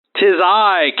'Tis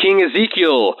I, King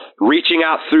Ezekiel, reaching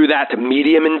out through that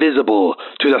medium invisible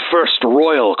to the first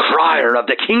royal crier of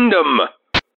the kingdom.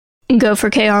 Go for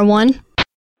KR1.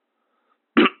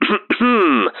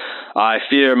 I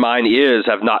fear mine ears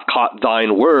have not caught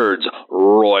thine words,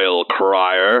 royal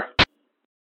crier.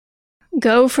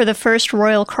 Go for the first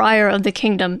royal crier of the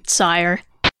kingdom, sire.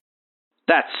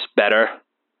 That's better.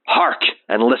 Hark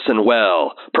and listen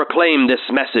well. Proclaim this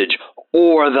message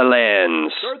o'er the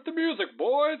lands. Start the music,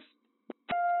 boys.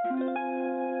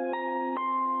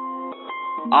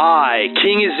 I,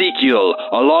 King Ezekiel,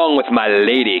 along with my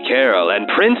Lady Carol and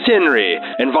Prince Henry,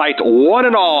 invite one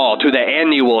and all to the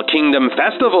annual Kingdom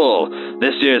Festival.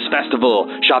 This year's festival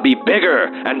shall be bigger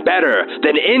and better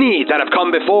than any that have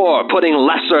come before, putting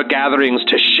lesser gatherings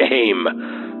to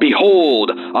shame.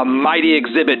 Behold, a mighty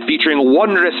exhibit featuring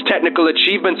wondrous technical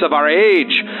achievements of our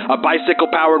age, a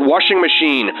bicycle-powered washing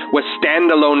machine with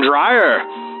standalone dryer.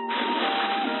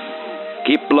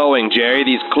 Keep blowing, Jerry.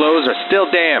 These clothes are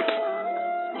still damp.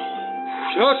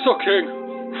 Yes, O King.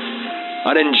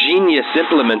 An ingenious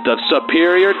implement of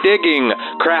superior digging,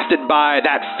 crafted by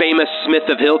that famous smith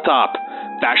of Hilltop,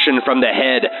 fashioned from the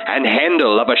head and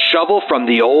handle of a shovel from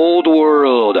the old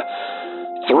world.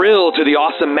 Thrill to the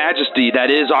awesome majesty that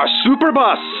is our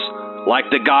superbus. Like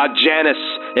the god Janus,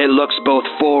 it looks both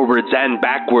forwards and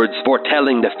backwards,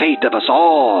 foretelling the fate of us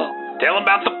all. Tell him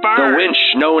about the fire. The winch,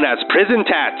 known as Prison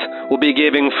Tat, will be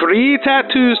giving free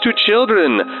tattoos to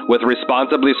children with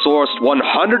responsibly sourced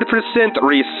 100%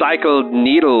 recycled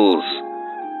needles.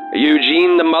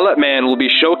 Eugene the Mullet Man will be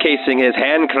showcasing his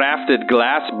handcrafted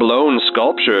glass-blown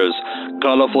sculptures,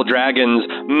 colorful dragons,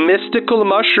 mystical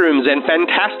mushrooms, and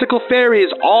fantastical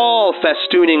fairies, all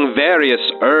festooning various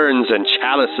urns and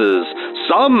chalices.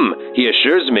 Some, he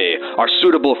assures me, are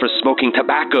suitable for smoking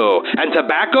tobacco, and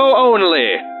tobacco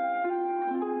only.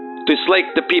 To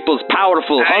slake the people's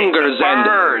powerful hungers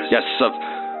and... Yes,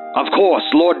 of course,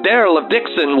 Lord Darrell of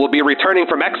Dixon will be returning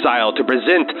from exile to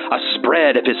present a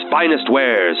spread of his finest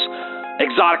wares.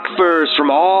 Exotic furs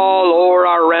from all o'er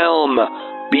our realm.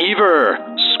 Beaver,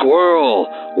 squirrel,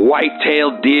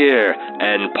 white-tailed deer,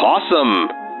 and possum.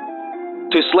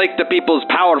 To slake the people's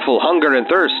powerful hunger and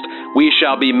thirst, we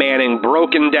shall be manning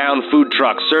broken-down food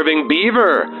trucks serving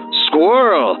beaver,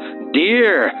 squirrel,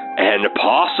 deer, and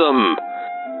possum.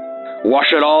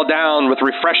 Wash it all down with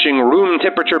refreshing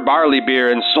room-temperature barley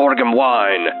beer and sorghum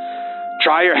wine.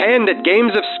 Try your hand at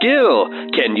games of skill.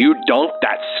 Can you dunk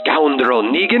that scoundrel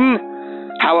Negan?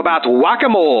 How about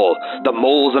whack-a-mole? The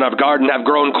moles in our garden have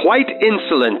grown quite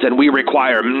insolent, and we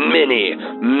require many,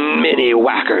 many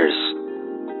whackers.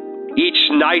 Each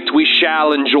night we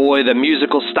shall enjoy the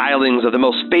musical stylings of the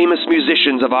most famous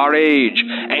musicians of our age,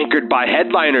 anchored by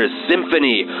headliners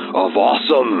Symphony of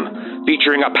Awesome,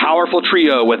 featuring a powerful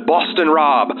trio with Boston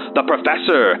Rob, the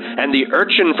Professor, and the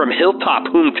urchin from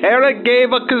Hilltop whom Tara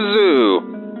gave a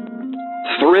kazoo.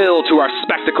 Thrill to our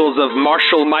spectacles of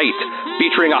martial might,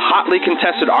 featuring a hotly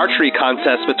contested archery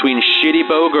contest between Shitty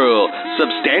Bowgirl,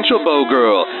 Substantial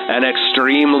Bowgirl, and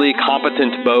Extremely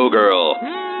Competent Bowgirl.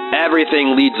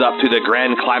 Everything leads up to the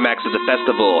grand climax of the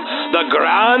festival, the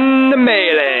Grand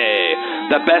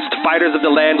Melee. The best fighters of the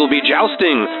land will be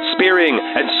jousting, spearing,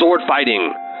 and sword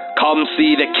fighting. Come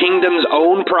see the kingdom's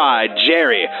own pride,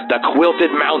 Jerry, the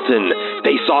Quilted Mountain,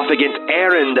 face off against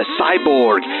Aaron, the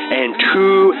Cyborg, and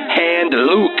Two-Hand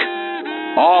Luke.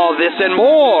 All this and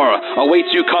more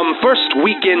awaits you come first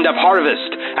weekend of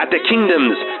harvest at the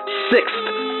kingdom's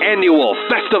 6th annual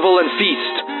festival and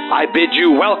feast. I bid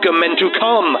you welcome and to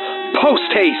come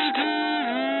post-haste.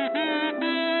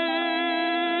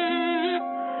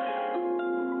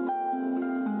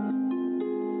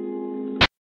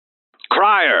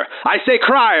 Crier! I say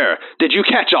crier! Did you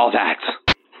catch all that?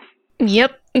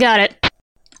 Yep, got it.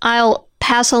 I'll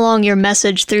pass along your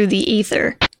message through the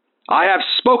ether. I have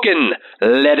spoken.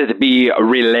 Let it be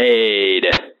relayed.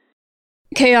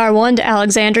 KR1 to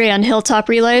Alexandria and Hilltop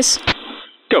Relays.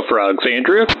 Go for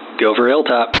Alexandria. Go for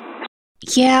Hilltop.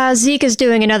 Yeah, Zeke is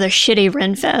doing another shitty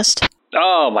Renfest.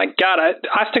 Oh my god, I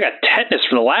still got tetanus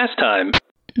from the last time.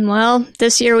 Well,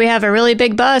 this year we have a really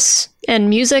big bus. And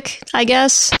music, I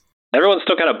guess. Everyone's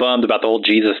still kind of bummed about the whole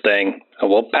Jesus thing.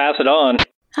 We'll pass it on.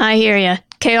 I hear ya.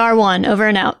 KR1, over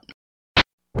and out.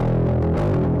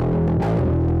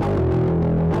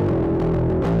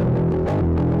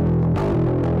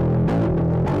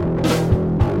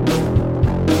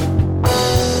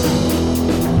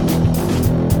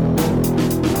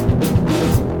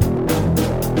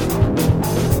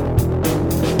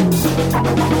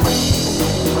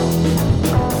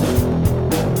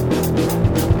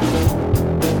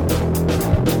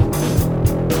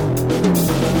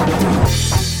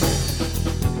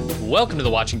 Welcome to The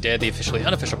Watching Dead, the officially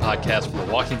unofficial podcast for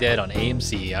The Walking Dead on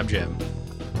AMC. I'm Jim.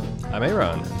 I'm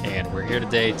Aaron. And we're here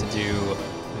today to do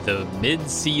the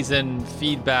mid-season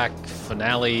feedback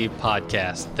finale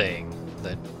podcast thing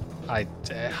that I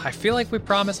feel like we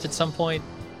promised at some point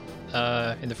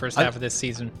in the first half of this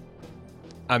season.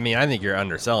 I mean, I think you're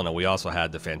underselling it. We also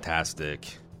had the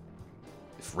fantastic,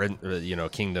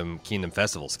 Kingdom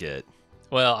Festival skit.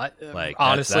 Well, Like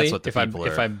honestly, that's what the if I'm people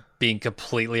are. if I'm being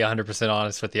completely 100%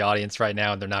 honest with the audience right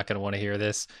now, and they're not going to want to hear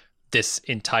this, this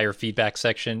entire feedback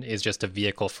section is just a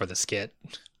vehicle for the skit,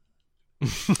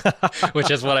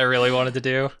 which is what I really wanted to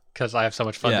do because I have so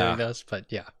much fun doing this. But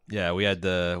Yeah, we had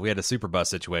a super bus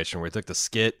situation where we took the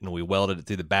skit and we welded it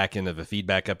through the back end of a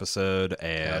feedback episode,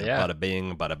 and bada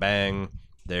bing, bada bang.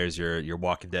 There's your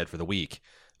Walking Dead for the week.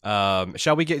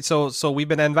 Shall we get so we've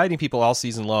been inviting people all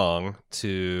season long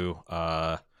to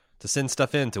send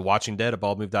stuff in to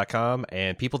watchingdead@baldmove.com,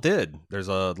 and people did. There's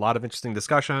a lot of interesting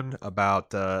discussion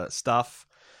about stuff,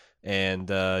 and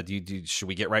should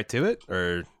we get right to it,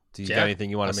 or do you got anything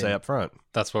you want to say up front?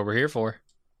 That's what we're here for.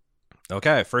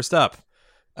 Okay, first up,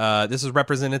 this is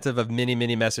representative of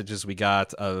many messages we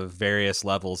got of various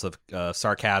levels of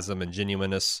sarcasm and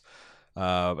genuineness.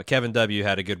 But Kevin W.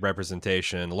 had a good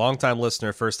representation. Longtime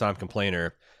listener, first-time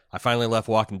complainer. I finally left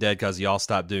Walking Dead because y'all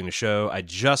stopped doing the show. I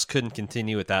just couldn't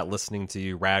continue without listening to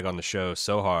you rag on the show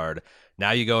so hard.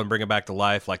 Now you go and bring it back to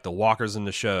life like the walkers in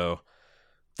the show.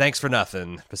 Thanks for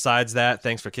nothing. Besides that,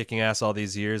 thanks for kicking ass all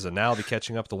these years, and now I'll be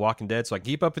catching up to Walking Dead so I can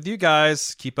keep up with you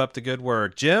guys. Keep up the good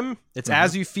work. Jim, it's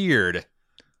as you feared.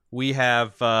 We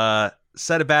have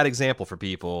set a bad example for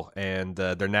people, and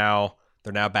they're now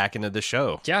back into the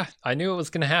show. Yeah, I knew it was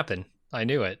going to happen. I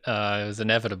knew it. It was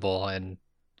inevitable, and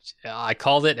I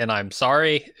called it, and I'm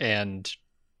sorry, and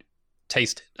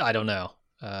taste it. I don't know.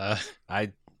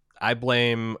 I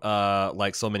blame,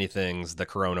 like so many things, the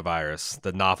coronavirus,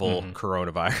 the novel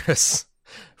coronavirus,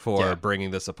 for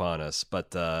bringing this upon us.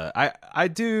 But I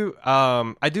do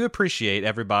appreciate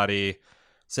everybody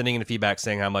sending in feedback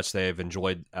saying how much they've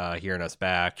enjoyed hearing us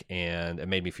back, and it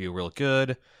made me feel real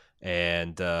good.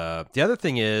 And the other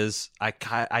thing is,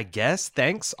 I guess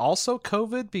thanks also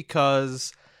COVID,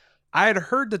 because I had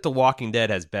heard that The Walking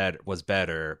Dead was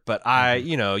better, but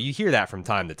you hear that from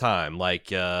time to time.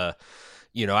 Like, I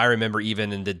remember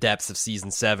even in the depths of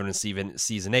season 7 and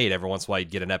season 8, every once in a while you'd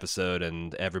get an episode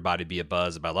and everybody be a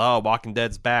buzz about, oh, Walking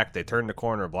Dead's back, they turned the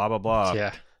corner, blah blah blah.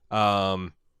 Yeah.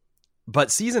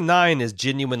 But season 9 is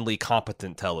genuinely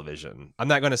competent television. I'm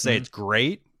not going to say it's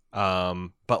great.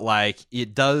 But like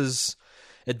it does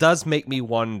make me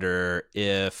wonder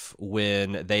if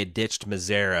when they ditched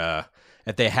Mazzara,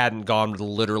 if they hadn't gone to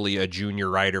literally a junior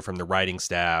writer from the writing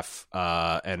staff,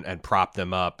 and propped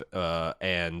them up,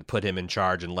 and put him in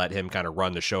charge and let him kind of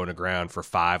run the show on the ground for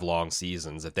 5 long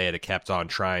seasons, if they had kept on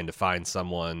trying to find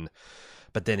someone.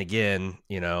 But then again,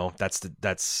 that's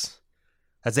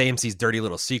AMC's dirty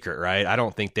little secret, right? I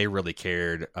don't think they really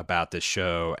cared about this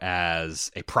show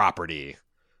as a property.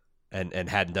 And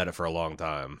hadn't done it for a long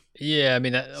time. Yeah, I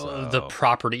mean, the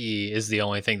property is the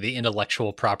only thing. The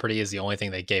intellectual property is the only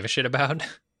thing they gave a shit about.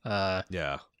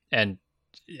 Yeah, and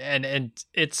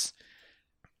it's,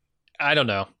 I don't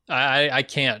know. I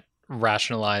can't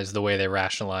rationalize the way they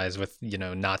rationalize with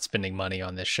not spending money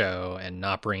on this show and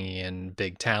not bringing in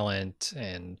big talent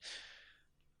and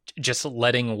just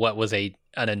letting what was an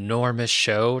enormous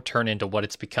show turn into what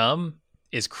it's become.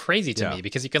 Is crazy to me,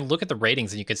 because you can look at the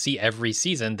ratings and you can see every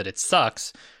season that it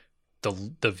sucks.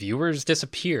 The viewers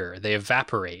disappear, they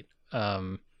evaporate.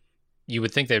 You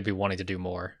would think they'd be wanting to do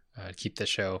more to keep the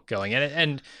show going,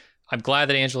 and I'm glad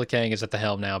that Angela Kang is at the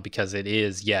helm now, because it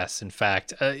is, yes, in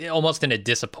fact, almost in a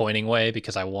disappointing way,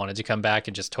 because I wanted to come back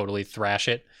and just totally thrash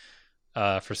it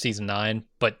for season 9.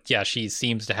 But yeah, she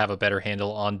seems to have a better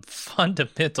handle on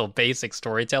fundamental basic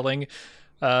storytelling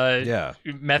methods.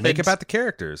 Make it about the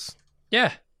characters.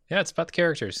 Yeah, it's about the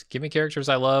characters. Give me characters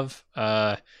I love.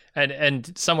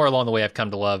 And somewhere along the way, I've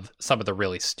come to love some of the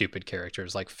really stupid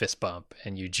characters like Fist Bump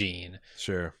and Eugene.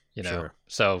 Sure. Sure.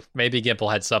 So maybe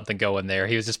Gimple had something going there.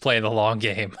 He was just playing the long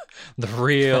game, the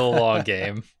real long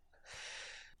game.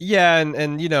 Yeah,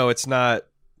 and it's not.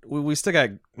 We still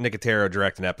got Nicotero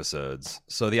directing episodes,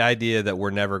 so the idea that we're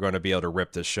never going to be able to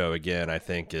rip this show again, I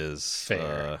think, is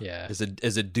fair.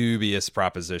 Is a dubious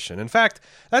proposition. In fact,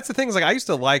 that's the thing. Is like I used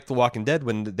to like The Walking Dead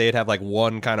when they'd have like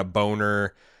one kind of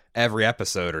boner every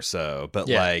episode or so, but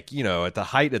like at the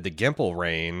height of the Gimple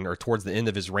reign, or towards the end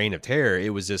of his reign of terror, it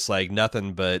was just like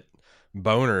nothing but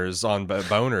boners on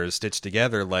boners stitched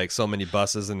together like so many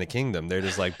buses in the kingdom. They're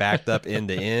just like backed up end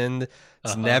to end.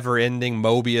 It's never ending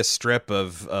Mobius strip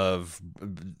of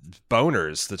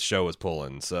boners that show is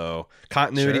pulling. So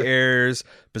continuity errors,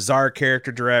 bizarre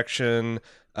character direction,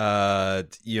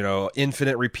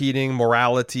 infinite repeating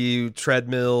morality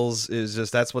treadmills is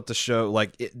just, that's what the show,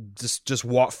 like, it just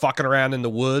fucking around in the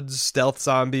woods, stealth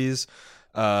zombies.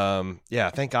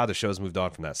 Thank God the show's moved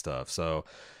on from that stuff. So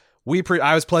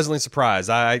I was pleasantly surprised.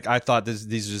 I thought these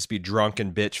would just be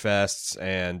drunken bitch fests,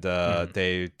 and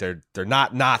they're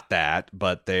not that,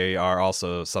 but they are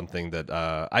also something that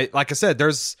like I said,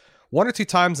 there's one or two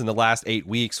times in the last 8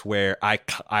 weeks where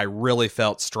I really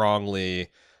felt strongly.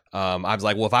 I was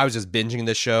like, well, if I was just binging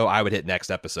this show, I would hit next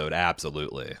episode.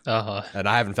 Absolutely. And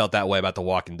I haven't felt that way about The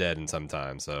Walking Dead in some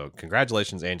time. So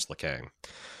congratulations, Angela Kang.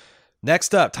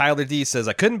 Next up, Tyler D says,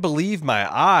 I couldn't believe my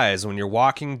eyes when your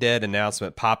Walking Dead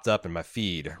announcement popped up in my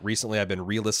feed. Recently, I've been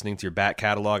re-listening to your back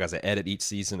catalog as I edit each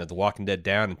season of The Walking Dead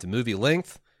down into movie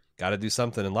length. Got to do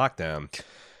something in lockdown.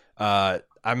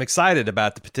 I'm excited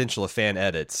about the potential of fan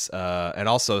edits. And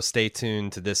also stay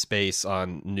tuned to this space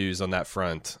on news on that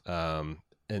front.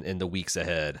 In the weeks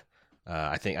ahead.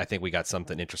 I think we got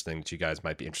something interesting that you guys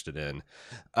might be interested in.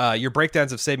 Your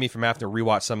breakdowns have saved me from having to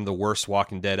rewatch some of the worst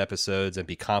Walking Dead episodes and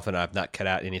be confident I've not cut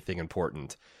out anything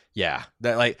important. Yeah,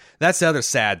 that's the other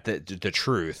sad. The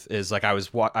truth is, like, I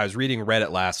was reading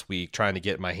Reddit last week trying to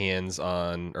get my hands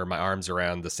on, or my arms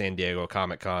around, the San Diego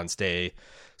Comic-Con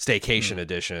Staycation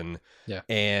edition. Yeah,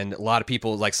 and a lot of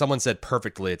people, like, someone said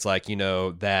perfectly, it's like,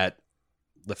 that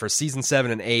for season 7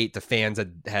 and 8, the fans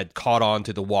had caught on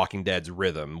to The Walking Dead's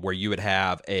rhythm, where you would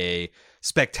have a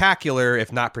spectacular,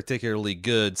 if not particularly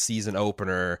good, season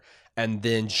opener, and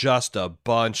then just a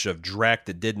bunch of dreck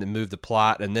that didn't move the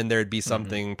plot, and then there'd be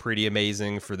something pretty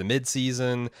amazing for the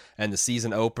mid-season and the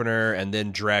season opener, and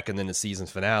then dreck, and then the season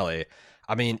finale.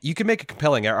 I mean, you can make a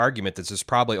compelling argument that there's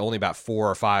probably only about 4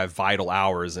 or 5 vital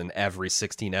hours in every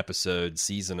 16-episode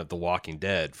season of The Walking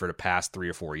Dead for the past 3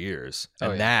 or 4 years,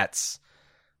 and that's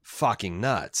fucking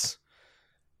nuts.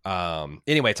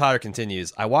 Anyway, Tyler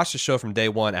continues, I watched the show from day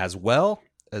one as well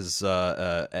as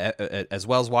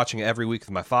watching it every week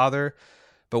with my father,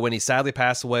 but when he sadly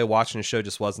passed away, watching the show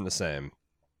just wasn't the same.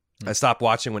 I stopped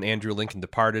watching when Andrew Lincoln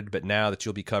departed, but now that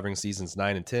you'll be covering seasons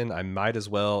 9 and 10, I might as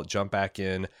well jump back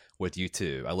in with you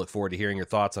too. I look forward to hearing your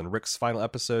thoughts on Rick's final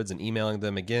episodes and emailing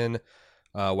them again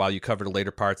while you cover the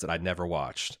later parts that I'd never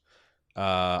watched.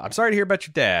 I'm sorry to hear about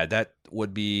your dad. That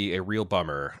would be a real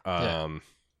bummer.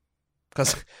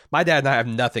 Because my dad and I have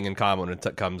nothing in common when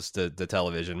it comes to the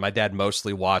television. My dad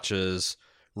mostly watches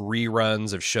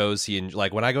reruns of shows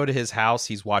like when I go to his house,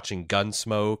 he's watching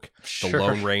Gunsmoke, The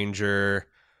Lone Ranger,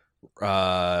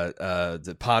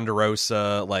 the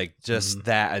Ponderosa, like just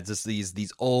that, just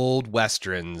these old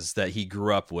westerns that he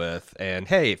grew up with. And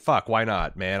hey, fuck, why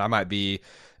not, man? I might be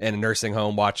in a nursing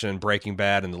home watching Breaking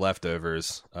Bad and The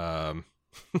Leftovers.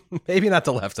 Maybe not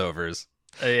The Leftovers.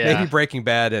 Maybe Breaking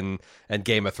Bad and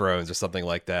Game of Thrones or something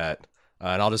like that.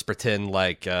 And I'll just pretend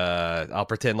like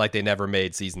they never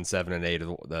made season 7 and 8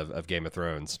 of Game of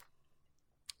Thrones.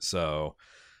 So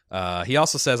he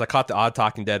also says, I caught the Odd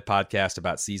Talking Dead podcast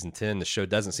about season 10. The show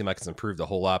doesn't seem like it's improved a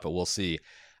whole lot, but we'll see.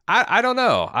 I don't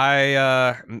know.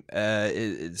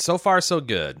 So far so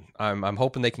good. I'm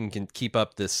hoping they can keep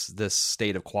up this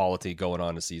state of quality going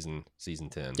on to season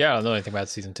 10. Yeah, I don't know anything about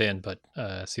season 10, but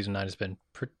season 9 has been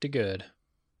pretty good.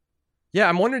 Yeah,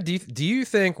 I'm wondering, do you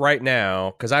think right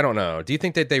now, because I don't know, do you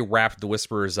think that they wrapped the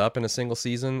Whisperers up in a single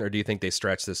season, or do you think they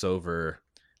stretched this over?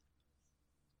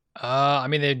 I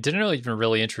mean, they didn't even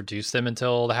really introduce them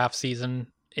until the half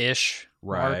season-ish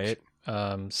right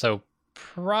mark. So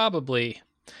probably,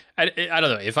 I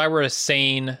don't know. If I were a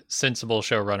sane, sensible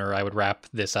showrunner, I would wrap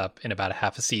this up in about a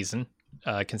half a season,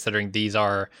 considering these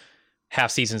are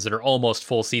half seasons that are almost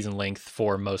full season length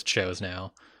for most shows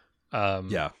now.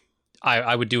 Yeah.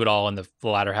 I would do it all in the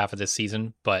latter half of this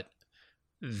season, but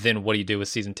then what do you do with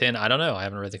season 10? I don't know. I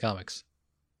haven't read the comics.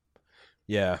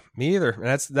 Yeah, me either. And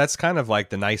that's kind of like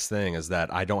the nice thing, is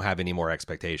that I don't have any more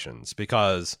expectations,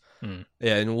 because,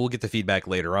 yeah, and we'll get the feedback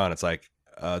later on. It's like,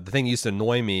 the thing that used to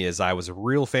annoy me is I was a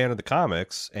real fan of the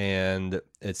comics, and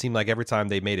it seemed like every time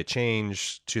they made a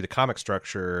change to the comic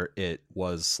structure, it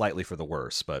was slightly for the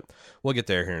worse. But we'll get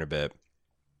there here in a bit.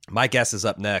 My guess is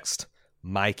up next.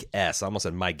 Mike S. I almost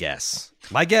said my guess.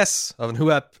 My guess of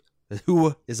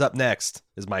who is up next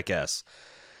is Mike S.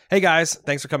 Hey guys,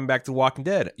 thanks for coming back to The Walking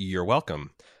Dead. You're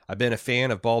welcome. I've been a fan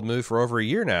of Bald Move for over a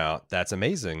year now. That's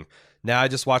amazing. Now I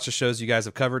just watch the shows you guys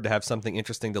have covered to have something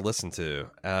interesting to listen to.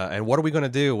 And what are we going to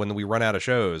do when we run out of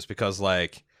shows? Because,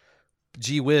 like,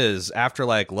 gee whiz, after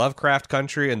like Lovecraft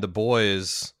Country and The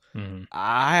Boys,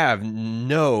 I have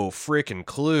no freaking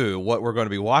clue what we're going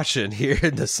to be watching here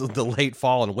in the late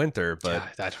fall and winter. But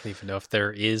I don't even know if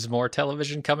there is more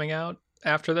television coming out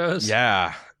after those.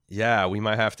 Yeah, we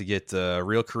might have to get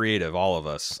real creative, all of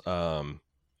us.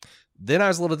 Then I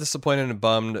was a little disappointed and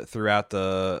bummed throughout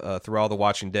through all the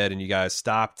Watching Dead, and you guys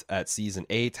stopped at season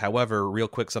 8. However, real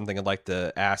quick, something I'd like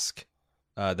to ask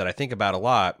that I think about a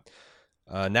lot.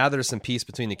 Now there's some peace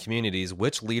between the communities.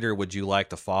 Which leader would you like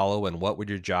to follow, and what would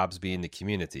your jobs be in the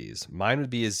communities? Mine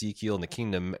would be Ezekiel in the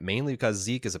kingdom, mainly because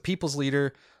Zeke is a people's leader,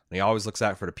 and he always looks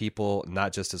out for the people,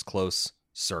 not just his close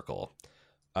circle.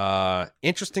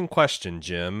 Interesting question,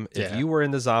 Jim. Yeah. If you were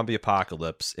in the zombie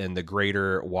apocalypse in the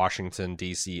greater Washington,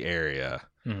 D.C. area,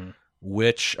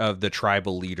 which of the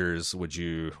tribal leaders which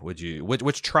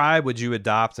tribe would you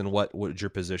adopt, and what would your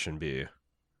position be?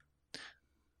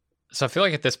 So I feel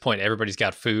like at this point everybody's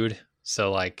got food,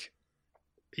 so like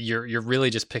you're really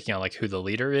just picking on like who the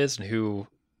leader is and who,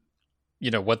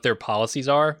 what their policies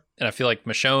are. And I feel like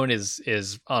Michonne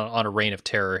is on a reign of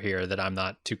terror here that I'm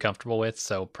not too comfortable with,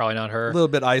 so probably not her. A little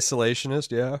bit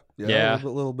isolationist, yeah. A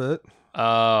little bit.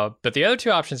 But the other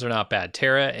two options are not bad,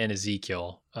 Tara and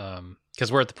Ezekiel,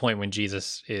 because we're at the point when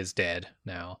Jesus is dead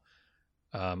now.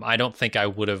 I don't think I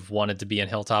would have wanted to be in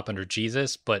Hilltop under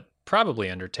Jesus, but probably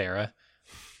under Tara.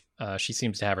 She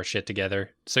seems to have her shit together.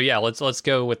 So yeah, let's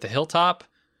go with the Hilltop,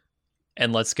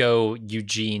 and let's go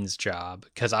Eugene's job,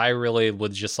 because I really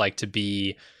would just like to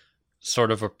be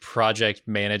sort of a project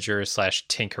manager /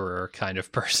 tinkerer kind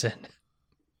of person.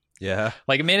 Yeah.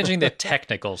 Like managing the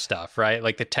technical stuff, right?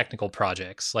 Like the technical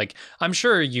projects. Like I'm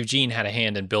sure Eugene had a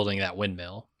hand in building that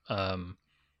windmill. I'm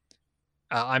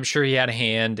sure he had a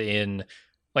hand in,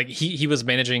 like he was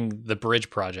managing the bridge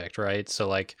project, right? So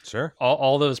like sure,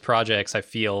 all those projects I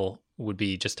feel would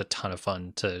be just a ton of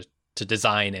fun to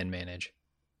design and manage.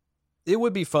 It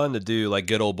would be fun to do like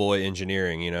good old boy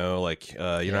engineering, like you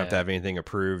don't have to have anything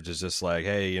approved. It's just like,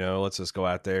 hey, let's just go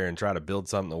out there and try to build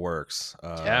something that works.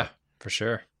 Yeah, for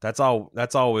sure. That's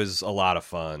always a lot of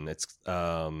fun. It's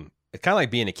kind of like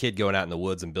being a kid going out in the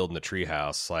woods and building a tree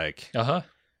house. Like,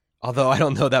 although I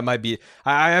don't know, that might be.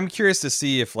 I'm curious to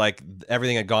see if like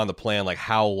everything had gone to plan. Like,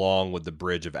 how long would the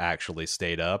bridge have actually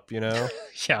stayed up? Yeah,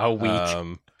 a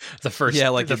week. The first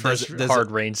hard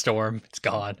rainstorm, it's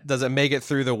gone. Does it make it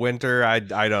through the winter? I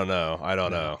don't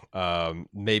know.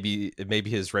 Maybe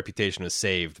his reputation is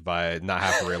saved by not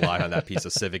having to rely on that piece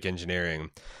of civic engineering.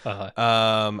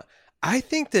 I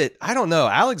think that, I don't know,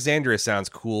 Alexandria sounds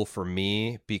cool for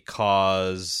me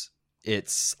because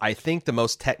it's, I think, the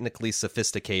most technically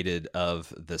sophisticated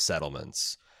of the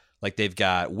settlements. Like, they've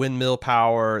got windmill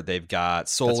power, they've got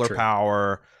solar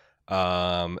power.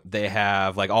 They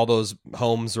have, like, all those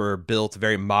homes were built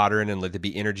very modern and like to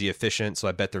be energy efficient. So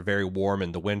I bet they're very warm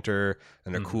in the winter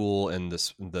and they're cool in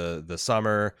the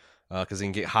summer, because they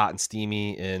can get hot and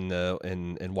steamy in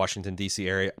Washington D.C.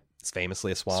 area. It's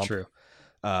famously a swamp. It's true.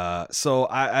 So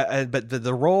but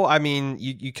the role, I mean,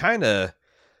 you kind of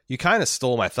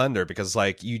stole my thunder, because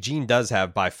like Eugene does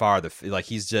have by far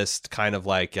he's just kind of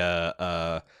like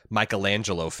a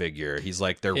Michelangelo figure. He's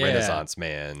like their Renaissance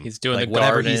man. He's doing like the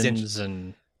gardens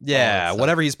and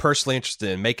whatever he's personally interested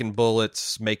in, making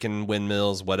bullets, making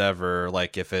windmills, whatever.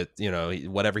 Like if it,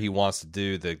 whatever he wants to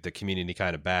do, the community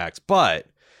kind of backs. But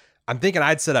I'm thinking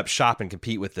I'd set up shop and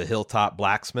compete with the Hilltop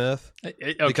blacksmith,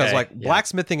 because like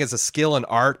blacksmithing is a skill and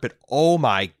art, but oh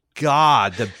my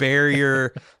God, the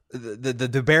barrier.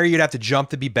 The barrier you'd have to jump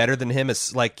to be better than him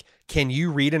is like, can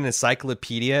you read an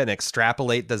encyclopedia and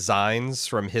extrapolate designs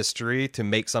from history to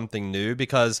make something new?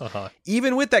 Because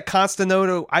even with that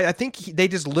Constantino, I think they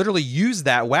just literally used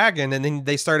that wagon and then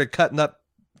they started cutting up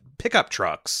pickup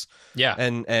trucks. Yeah.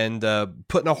 And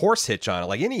putting a horse hitch on it.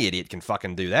 Like any idiot can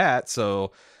fucking do that.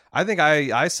 So I think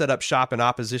I set up shop in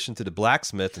opposition to the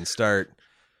blacksmith and start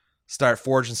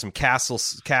forging some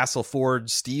castle forged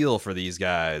steel for these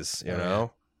guys, you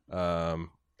know?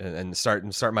 And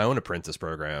start my own apprentice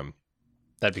program.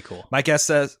 That'd be cool. My guest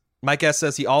says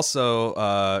he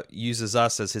also uses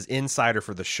us as his insider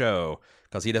for the show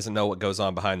because he doesn't know what goes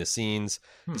on behind the scenes.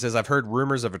 He says, I've heard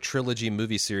rumors of a trilogy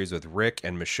movie series with Rick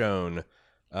and Michonne,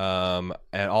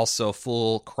 and also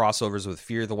full crossovers with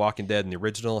Fear the Walking Dead and the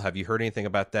original. Have you heard anything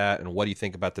about that? And what do you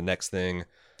think about the next thing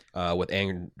with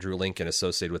Andrew Lincoln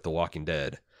associated with The Walking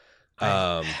Dead?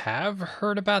 I have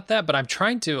heard about that, but I'm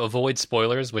trying to avoid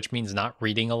spoilers, which means not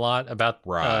reading a lot about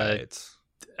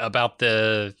about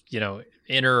the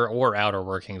inner or outer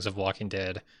workings of Walking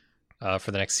Dead for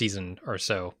the next season or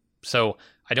so. So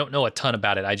I don't know a ton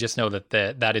about it. I just know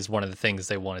that is one of the things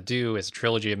they want to do is a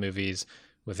trilogy of movies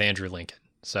with Andrew Lincoln.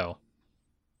 So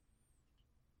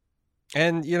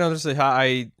And there's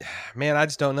I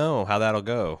just don't know how that'll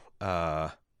go.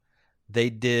 They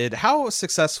did. How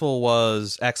successful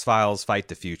was X-Files Fight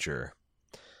the Future?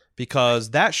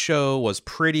 Because that show was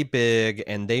pretty big,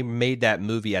 and they made that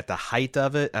movie at the height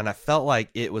of it, and I felt like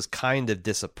it was kind of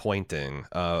disappointing.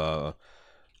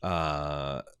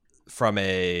 From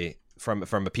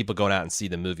a people going out and see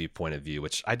the movie point of view,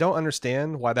 which I don't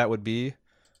understand why that would be.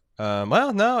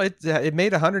 Well, no, it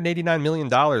made $189 million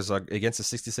against a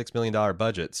 $66 million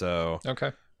budget. So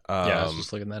okay, yeah, I was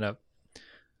just looking that up.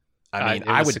 I mean,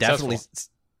 I would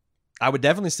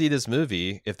definitely see this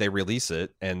movie if they release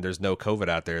it and there's no COVID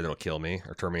out there that'll kill me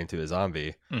or turn me into a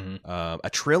zombie. Mm-hmm. A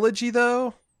trilogy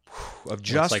though of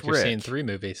just like Rick. You're seeing 3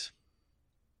 movies.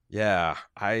 Yeah,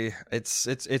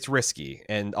 it's risky,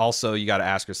 and also you got to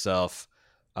ask yourself,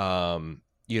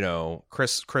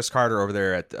 Chris Carter over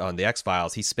there on the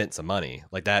X-Files, he spent some money.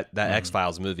 Like that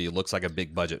X-Files movie looks like a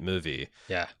big budget movie.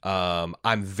 Yeah.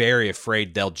 I'm very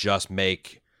afraid they'll just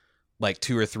make like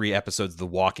 2 or 3 episodes of The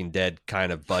Walking Dead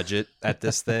kind of budget at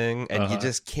this thing, and you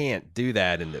just can't do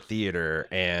that in the theater.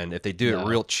 And if they do it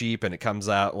real cheap and it comes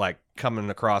out like coming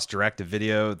across direct to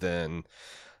video, then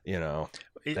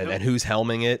and who's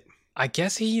helming it? I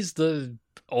guess he's the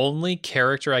only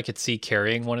character I could see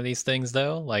carrying one of these things,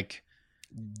 though. Like,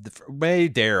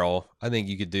 maybe Daryl. I think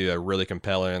you could do a really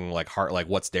compelling, like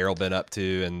what's Daryl been up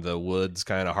to in the woods,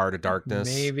 kind of Heart of Darkness.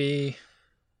 Maybe,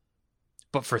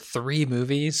 but for 3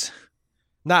 movies,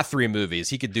 not 3 movies.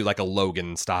 He could do like a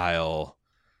Logan style.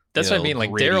 That's what I mean.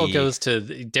 Like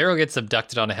Daryl gets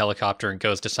abducted on a helicopter and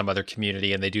goes to some other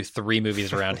community, and they do 3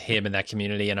 movies around him in that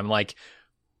community. And I'm like,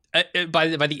 by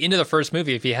the end of the first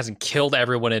movie, if he hasn't killed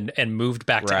everyone and moved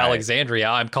back to Alexandria,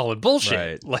 I'm calling bullshit.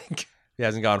 Right. Like, he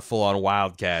hasn't gone full on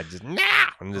Wildcat, just and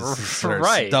just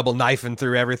double knifing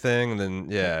through everything, and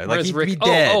then like he'd be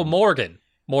dead. Oh, Morgan.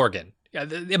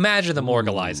 Imagine the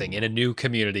Morgalizing in a new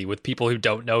community with people who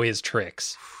don't know his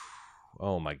tricks.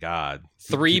 Oh my God!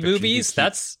 3 movies?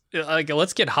 That's like,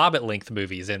 let's get Hobbit length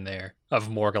movies in there of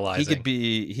Morgalizing.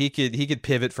 He could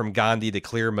pivot from Gandhi to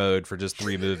clear mode for just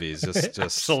 3 movies. Just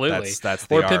absolutely. That's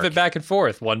the or arc. Pivot back and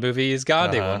forth. 1 movie is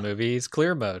Gandhi, 1 movie is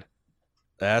clear mode.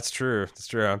 That's true.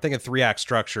 I'm thinking 3-act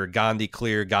structure: Gandhi,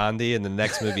 clear, Gandhi, and the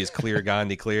next movie is clear,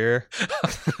 Gandhi, clear.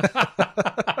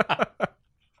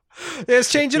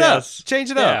 Let's change it up.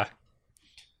 Change it up.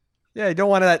 Yeah, you don't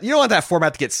want that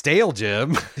format to get stale,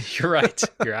 Jim. You're right.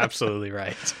 You're absolutely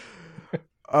right.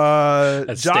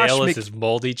 As stale as his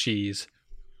moldy cheese.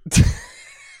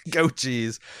 Goat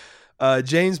cheese.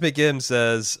 James McGim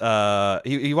says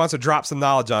he wants to drop some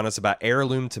knowledge on us about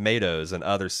heirloom tomatoes and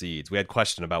other seeds. We had a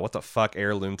question about what the fuck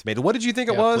heirloom tomato. What did you think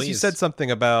it was? Please. You said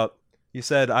something about. You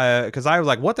said because I was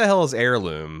like, what the hell is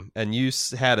heirloom? And you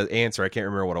had an answer. I can't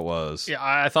remember what it was. Yeah,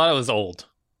 I thought it was old.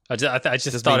 I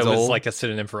just thought it was old? Like a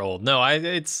synonym for old. No,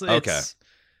 it's okay.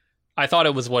 I thought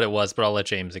it was what it was, but I'll let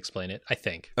James explain it, I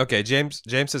think. Okay, James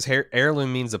says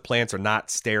heirloom means the plants are not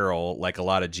sterile like a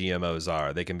lot of GMOs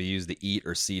are. They can be used to eat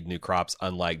or seed new crops,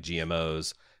 unlike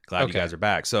GMOs. Glad you guys are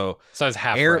back. So I was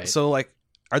half right. So, like,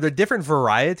 are there different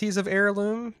varieties of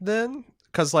heirloom then?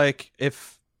 Because, like,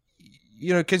 if...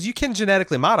 because you can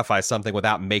genetically modify something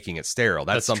without making it sterile.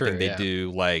 That's something true, they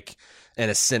do, like, in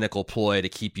a cynical ploy to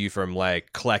keep you from,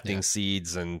 like, collecting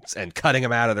seeds and cutting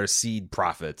them out of their seed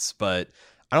profits. But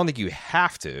I don't think you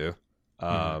have to.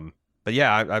 But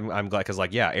yeah, I'm glad because,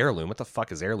 like, heirloom. What the fuck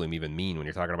does heirloom even mean when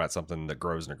you're talking about something that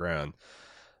grows in the ground?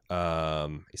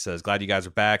 He says, glad you guys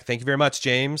are back. Thank you very much,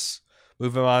 James.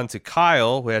 Moving on to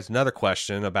Kyle, who has another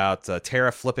question about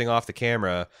Tara flipping off the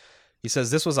camera. He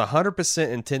says, this was 100%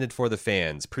 intended for the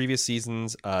fans. Previous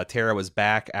seasons, Tara was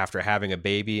back after having a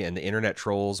baby, and the internet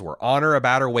trolls were on her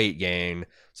about her weight gain.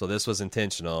 So this was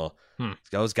intentional.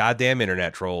 Those goddamn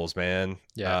internet trolls, man.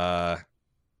 Yeah.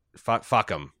 Fuck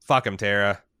them. Fuck them,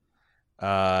 Tara.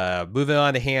 Moving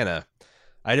on to Hannah.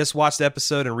 I just watched the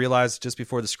episode and realized just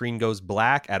before the screen goes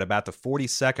black at about the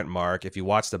 40-second mark, if you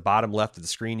watch the bottom left of the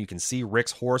screen, you can see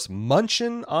Rick's horse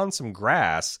munching on some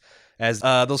grass as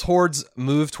those hordes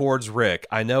move towards Rick.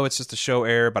 I know it's just a show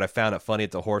error, but I found it funny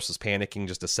that the horse was panicking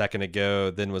just a second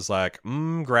ago, then was like,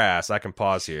 grass, I can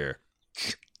pause here.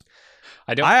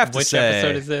 I have to say, which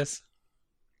episode is this?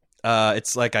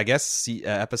 It's like, I guess,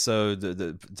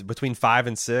 episode between 5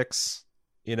 and 6,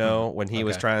 when he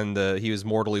was he was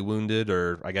mortally wounded,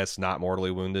 or I guess not mortally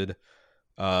wounded.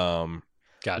 Gotcha.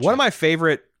 One of my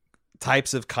favorite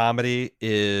types of comedy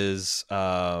is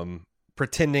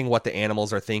pretending what the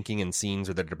animals are thinking in scenes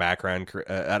or their background.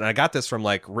 And I got this from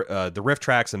like the Riff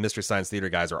Tracks and Mystery Science Theater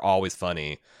guys are always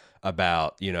funny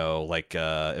about,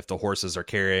 if the horses are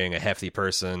carrying a hefty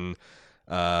person,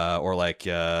 Or like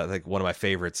one of my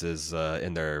favorites is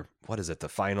in their, what is it, the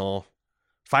Final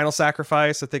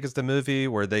Sacrifice, I think is the movie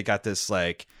where they got this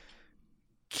like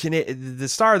the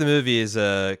star of the movie is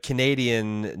a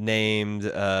Canadian named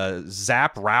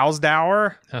Zap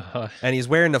Rousdower, and he's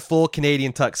wearing the full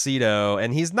Canadian tuxedo,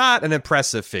 and he's not an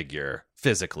impressive figure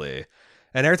physically.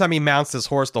 And every time he mounts this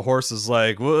horse, the horse is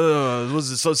like,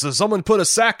 so someone put a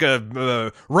sack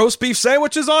of roast beef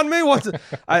sandwiches on me? What?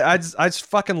 I just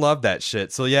fucking love that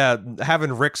shit. So yeah,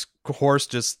 having Rick's horse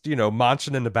just,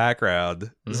 munching in the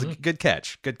background is a good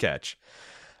catch. Good catch.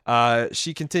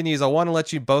 She continues, I want to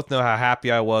let you both know how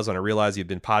happy I was when I realized you've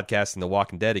been podcasting The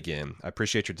Walking Dead again. I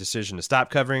appreciate your decision to stop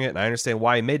covering it, and I understand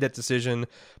why you made that decision.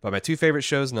 But my two favorite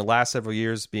shows in the last several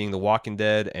years being The Walking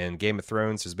Dead and Game of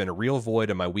Thrones, there's been a real void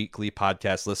in my weekly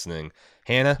podcast listening.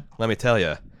 Hannah, let me tell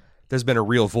you, there's been a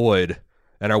real void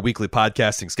in our weekly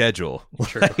podcasting schedule.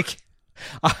 True.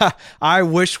 I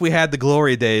wish we had the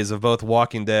glory days of both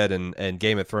Walking Dead and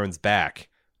Game of Thrones back.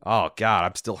 Oh, God,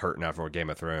 I'm still hurting after Game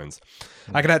of Thrones.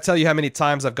 I cannot tell you how many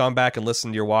times I've gone back and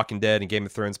listened to your Walking Dead and Game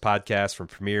of Thrones podcast from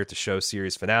premiere to show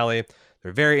series finale.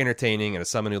 They're very entertaining, and as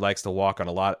someone who likes to walk on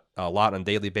a lot on a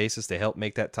daily basis, they help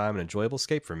make that time an enjoyable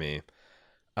escape for me.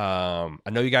 I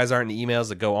know you guys aren't in the emails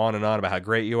that go on and on about how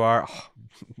great you are. Oh,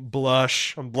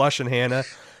 blush. I'm blushing, Hannah.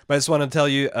 But I just want to tell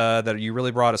you that you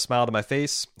really brought a smile to my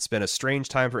face. It's been a strange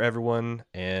time for everyone,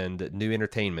 and new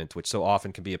entertainment, which so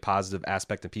often can be a positive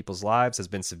aspect in people's lives, has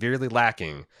been severely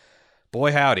lacking.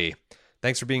 Boy, howdy.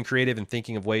 Thanks for being creative and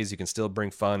thinking of ways you can still bring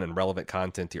fun and relevant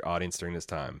content to your audience during this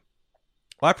time.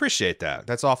 Well, I appreciate that.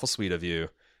 That's awful sweet of you.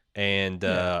 And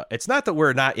it's not that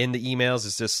we're not in the emails.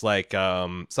 It's just like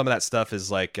some of that stuff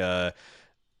is like...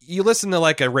 you listen to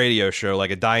like a radio show, like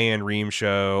a Diane Rehm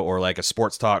show or like a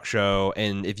sports talk show,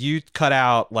 and if you cut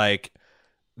out like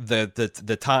the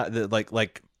time,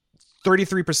 like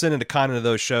 33% of the content of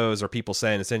those shows are people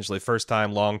saying essentially first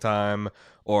time, long time,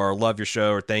 or love your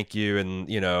show or thank you, and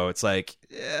it's like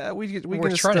we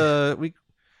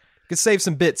could save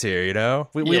some bits here,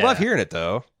 we love hearing it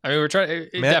though. I mean, we're trying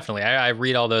definitely. I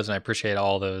read all those and I appreciate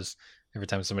all those every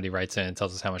time somebody writes in and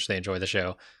tells us how much they enjoy the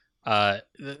show.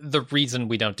 The reason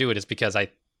we don't do it is because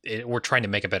we're trying to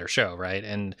make a better show, right?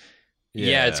 And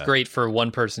yeah, it's great for one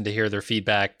person to hear their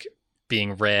feedback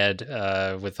being read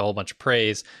with a whole bunch of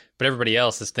praise, but everybody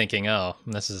else is thinking, oh,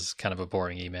 this is kind of a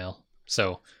boring email.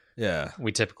 So yeah,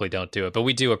 we typically don't do it, but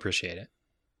we do appreciate it.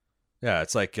 Yeah,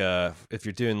 it's like if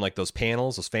you're doing like those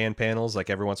fan panels,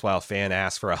 like every once in a while a fan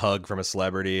asks for a hug from a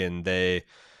celebrity and they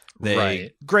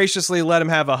right. graciously let him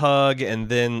have a hug, and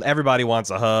then everybody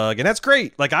wants a hug, and that's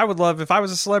great. Like, I would love, if I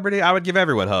was a celebrity, I would give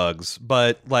everyone hugs,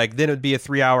 but like then it would be a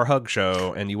 3-hour hug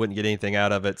show and you wouldn't get anything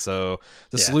out of it. So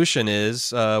the solution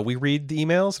is we read the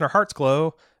emails and our hearts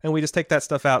glow, and we just take that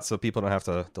stuff out so people don't have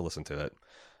to listen to it.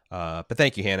 But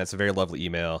thank you, Hannah. It's a very lovely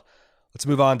email. Let's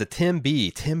move on to Tim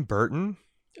B. Tim Burton.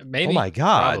 Maybe. Oh my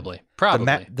God.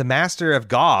 Probably. The master of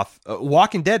goth.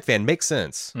 Walking Dead fan. Makes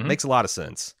sense. Mm-hmm. Makes a lot of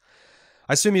sense.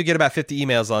 I assume you get about 50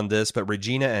 emails on this, but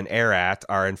Regina and Arat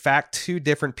are in fact two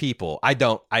different people.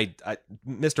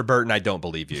 Mr. Burton, I don't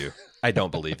believe you. I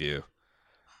don't believe you.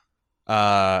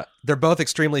 They're both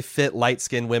extremely fit,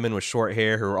 light-skinned women with short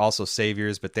hair who are also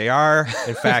saviors, but they are,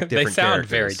 in fact, different They sound characters.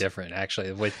 very different,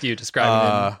 actually, with you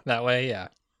describing them that way, yeah.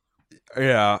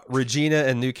 Yeah, Regina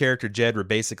and new character Jed were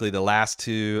basically the last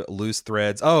two loose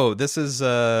threads. Oh, this is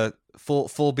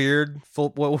full beard.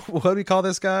 What do we call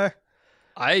this guy?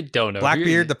 I don't know.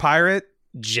 Blackbeard the pirate?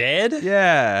 Jed?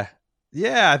 Yeah.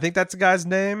 Yeah, I think that's the guy's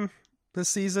name this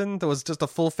season. There was just a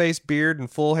full face beard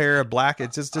and full hair of black.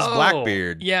 It's just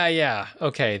Blackbeard. Yeah.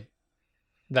 Okay.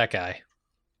 That guy.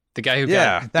 The guy who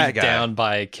got beat down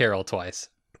by Carol twice.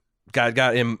 Got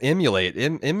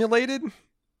emulated?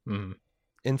 Mm.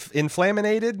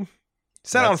 Inflaminated?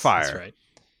 Set on fire. That's right.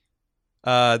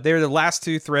 They're the last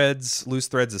two loose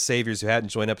threads of saviors who hadn't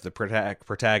joined up with the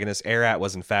protagonist. Arat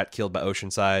was in fact killed by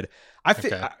Oceanside.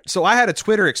 So I had a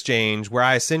Twitter exchange where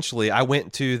I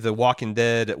went to the Walking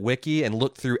Dead wiki and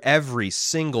looked through every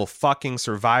single fucking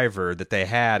survivor that they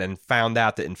had and found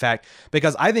out that in fact,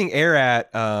 because I think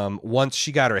Arat, once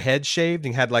she got her head shaved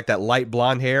and had like that light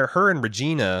blonde hair, her and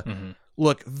Regina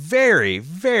look very,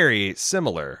 very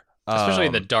similar. Especially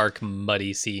in the dark,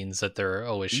 muddy scenes that they're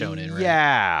always shown in, right?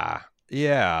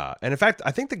 Yeah. And in fact,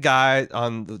 I think the guy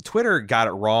on the Twitter got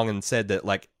it wrong and said that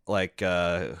like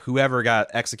whoever got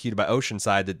executed by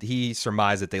Oceanside, that he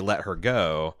surmised that they let her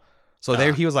go. So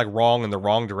he was like wrong in the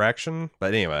wrong direction.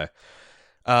 But anyway,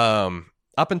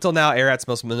 up until now, Arat's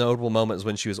most notable moment was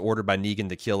when she was ordered by Negan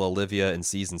to kill Olivia in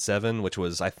season 7, which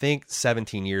was, I think,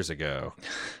 17 years ago.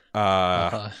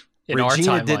 Yeah, In our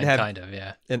Regina timeline, didn't have, kind of,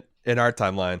 yeah. In our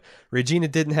timeline, Regina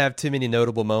didn't have too many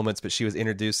notable moments, but she was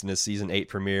introduced in the season 8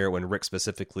 premiere when Rick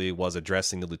specifically was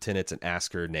addressing the lieutenants and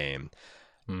asked her name.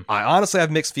 I honestly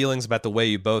have mixed feelings about the way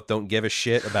you both don't give a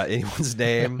shit about anyone's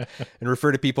name and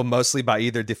refer to people mostly by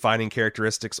either defining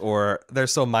characteristics or they're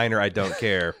so minor I don't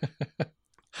care.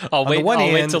 I'll wait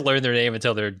to learn their name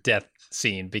until their death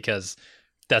scene because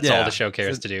that's all the show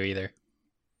cares to do either.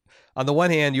 On the one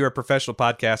hand, you are professional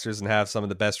podcasters and have some of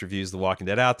the best reviews of The Walking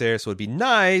Dead out there, so it'd be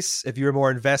nice if you were more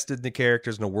invested in the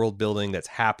characters and the world building that's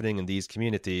happening in these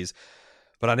communities.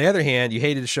 But on the other hand, you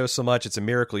hated the show so much, it's a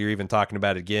miracle you're even talking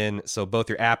about it again, so both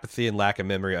your apathy and lack of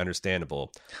memory are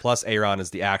understandable. Plus, Aaron is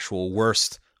the actual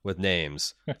worst with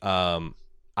names.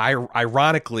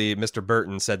 Ironically, Mr.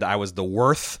 Burton said that I was the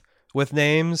worst with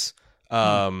names.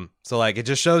 So, like, it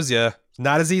just shows you,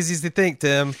 not as easy as you think,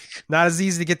 Tim. Not as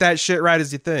easy to get that shit right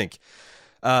as you think.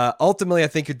 Ultimately, I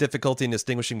think your difficulty in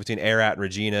distinguishing between Arat and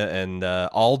Regina and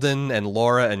Alden and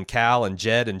Laura and Cal and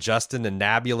Jed and Justin and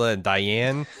Nabula and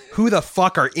Diane. Who the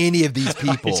fuck are any of these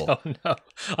people? I don't know.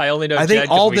 I only know Jed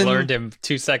because we learned him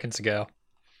 2 seconds ago.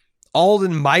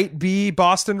 Alden might be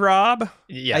Boston Rob.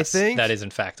 Yes, I think that is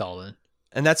in fact Alden.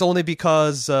 And that's only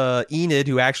because Enid,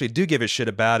 who actually do give a shit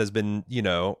about, has been,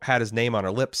 had his name on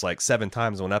her lips like 7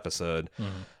 times in one episode.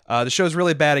 The show's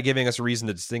really bad at giving us a reason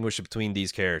to distinguish between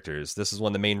these characters. This is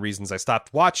one of the main reasons I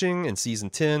stopped watching in season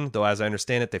 10, though as I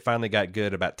understand it, they finally got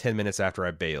good about 10 minutes after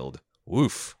I bailed.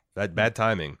 Woof. Bad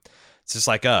timing. It's just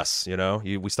like us,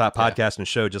 we stopped podcasting the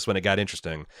show just when it got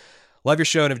interesting. Love your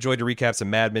show and have enjoyed the recaps of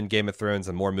Mad Men, Game of Thrones,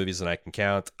 and more movies than I can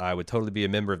count. I would totally be a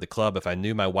member of the club if I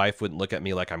knew my wife wouldn't look at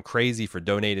me like I'm crazy for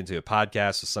donating to a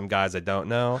podcast with some guys I don't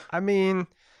know. I mean,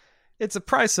 it's a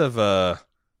price of a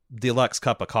deluxe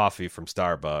cup of coffee from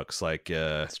Starbucks. Like,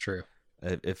 that's true.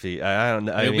 If he, I don't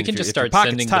know. I mean, we can just start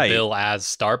sending the bill as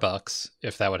Starbucks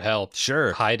if that would help.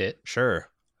 Sure. Hide it. Sure.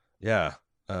 Yeah.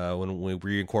 When we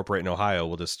reincorporate in Ohio,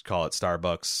 we'll just call it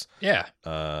Starbucks. Yeah.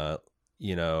 Or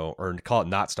call it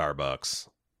not Starbucks.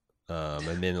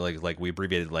 And then like we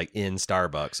abbreviated like in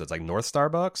Starbucks. So it's like North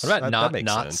Starbucks. What about that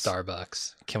not sense.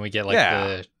 Starbucks? Can we get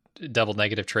the double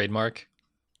negative trademark?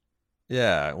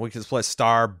 Yeah, we could play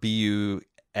Star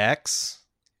BUX.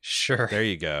 Sure. There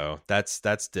you go.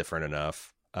 That's different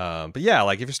enough. But yeah,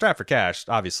 like if you're strapped for cash,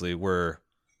 obviously we're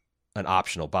an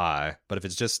optional buy. But if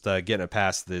it's just getting it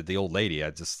past the old lady,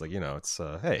 I just it's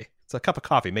hey, it's a cup of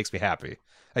coffee, makes me happy.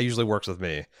 That usually works with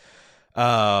me.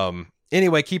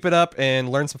 Anyway, keep it up and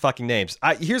learn some fucking names.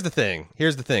 Here's the thing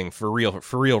for real,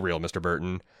 Mr.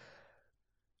 Burton.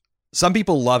 Some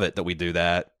people love it that we do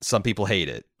that. Some people hate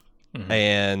it. Mm-hmm.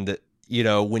 And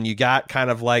when you got kind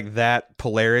of like that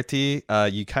polarity,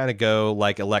 you kind of go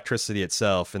like electricity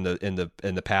itself in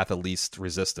the path of least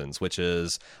resistance, which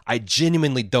is I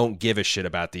genuinely don't give a shit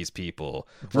about these people.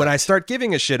 Right. When I start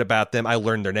giving a shit about them, I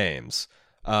learn their names.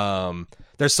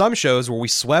 There's some shows where we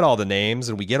sweat all the names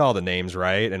and we get all the names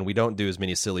right, and we don't do as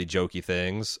many silly, jokey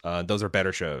things. Those are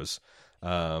better shows.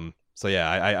 So yeah,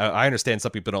 I understand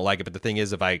some people don't like it, but the thing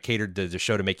is, if I catered the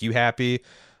show to make you happy,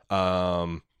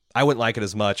 I wouldn't like it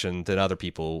as much, and then other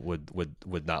people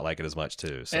would not like it as much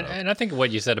too. So. And I think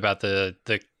what you said about the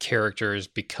characters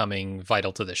becoming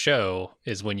vital to the show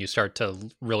is when you start to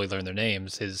really learn their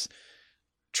names is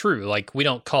true. Like we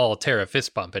don't call Tara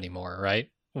Fistbump anymore, right?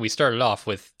 We started off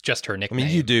with just her nickname. I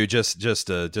mean, you do just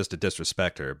to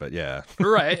disrespect her, but yeah,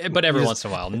 right. But every once in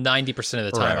a while, 90% of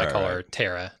the time, I call her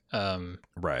Tara.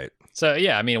 Right. So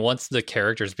yeah, I mean, once the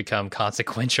characters become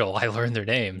consequential, I learn their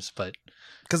names, but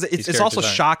because it's also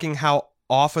shocking how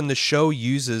often the show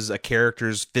uses a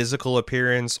character's physical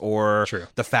appearance or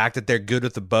the fact that they're good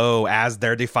with the bow as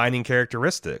their defining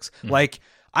characteristics. Mm-hmm. Like,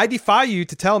 I defy you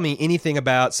to tell me anything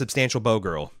about Substantial Bow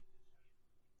Girl.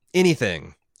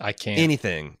 Anything. I can't.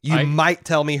 Anything. You might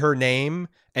tell me her name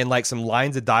and like some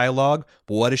lines of dialogue,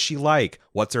 but what is she like?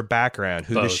 What's her background?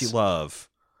 Who does she love?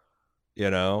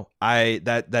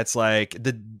 That's like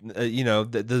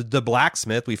the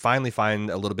blacksmith. We finally find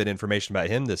a little bit of information about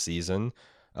him this season.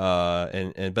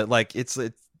 But like it's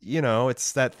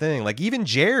that thing. Like even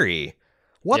Jerry.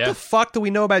 What the fuck do we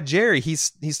know about Jerry?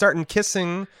 He's starting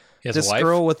kissing this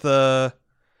girl with the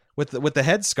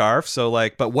headscarf. So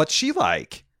like, but what's she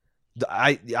like?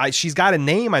 She's got a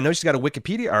name. I know she's got a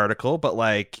Wikipedia article, but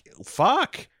like,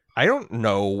 fuck. I don't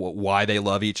know why they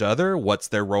love each other. What's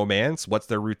their romance? What's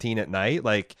their routine at night?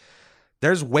 Like,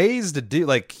 there's ways to do.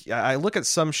 Like, I look at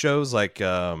some shows like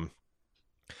Game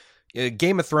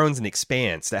of Thrones and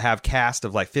Expanse that have cast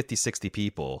of like 50, 60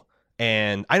 people,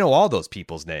 And I know all those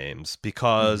people's names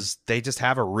because they just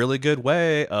have a really good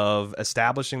way of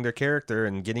establishing their character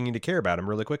and getting you to care about them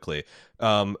really quickly.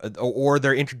 Or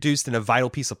they're introduced in a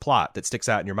vital piece of plot that sticks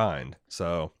out in your mind.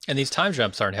 So, and these time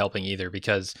jumps aren't helping either,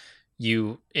 because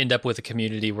you end up with a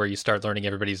community where you start learning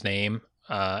everybody's name,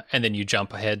 and then you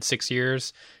jump ahead 6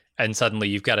 years, and suddenly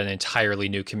you've got an entirely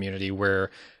new community where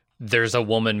there's a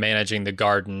woman managing the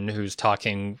garden who's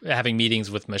having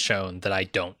meetings with Michonne that I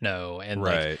don't know. And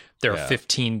like, there are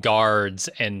 15 guards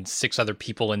and 6 other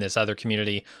people in this other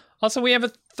community. Also, we have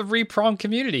a 3-pronged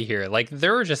community here. Like,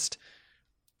 there are just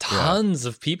tons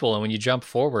of people. And when you jump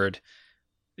forward,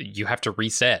 you have to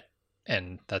reset.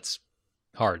 And that's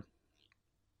hard.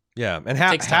 Yeah. And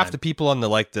half the people on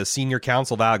the senior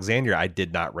council of Alexandria, I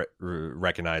did not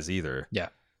recognize either. Yeah.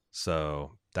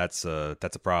 So that's a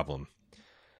problem.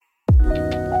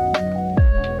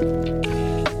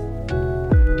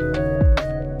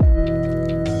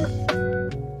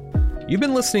 You've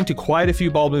been listening to quite a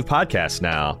few Bald Move podcasts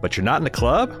now, but you're not in the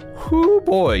club? Whoo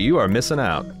boy, you are missing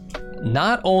out.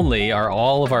 Not only are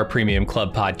all of our premium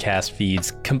club podcast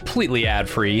feeds completely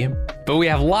ad-free, but we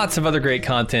have lots of other great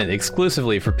content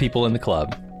exclusively for people in the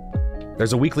club.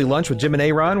 There's a weekly lunch with Jim and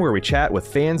Aaron where we chat with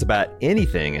fans about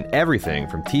anything and everything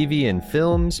from TV and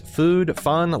films, food,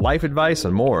 fun, life advice,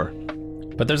 and more.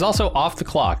 But there's also Off the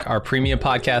Clock, our premium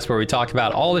podcast where we talk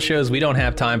about all the shows we don't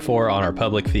have time for on our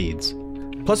public feeds.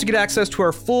 Plus, you get access to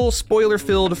our full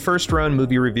spoiler-filled first-run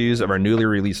movie reviews of our newly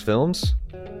released films.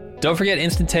 Don't forget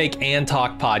Instant Take and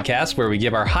Talk podcast, where we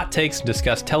give our hot takes and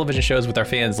discuss television shows with our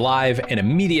fans live and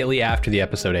immediately after the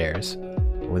episode airs.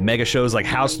 With mega shows like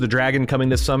House of the Dragon coming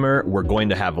this summer, we're going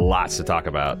to have lots to talk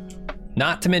about.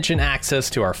 Not to mention access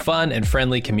to our fun and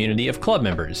friendly community of club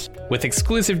members, with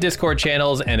exclusive Discord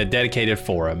channels and a dedicated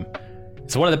forum.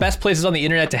 It's one of the best places on the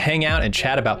internet to hang out and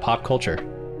chat about pop culture.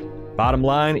 Bottom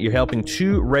line, you're helping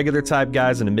 2 regular type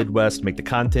guys in the Midwest make the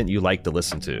content you like to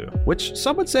listen to, which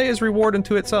some would say is reward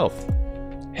unto itself.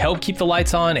 Help keep the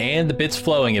lights on and the bits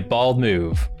flowing at Bald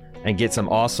Move. And get some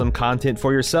awesome content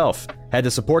for yourself. Head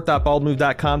to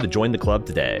support.baldmove.com to join the club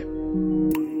today.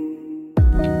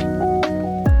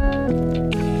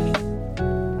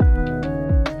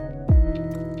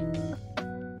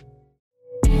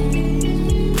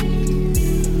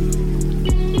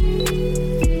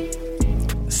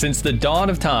 Since the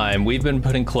dawn of time, we've been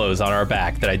putting clothes on our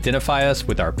back that identify us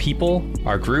with our people,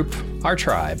 our group, our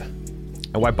tribe.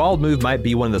 And while Bald Move might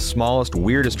be one of the smallest,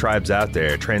 weirdest tribes out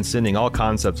there, transcending all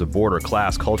concepts of border,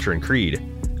 class, culture, and creed,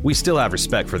 we still have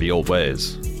respect for the old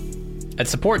ways. At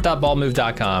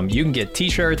support.baldmove.com, you can get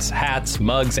t-shirts, hats,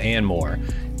 mugs, and more.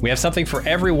 We have something for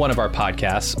every one of our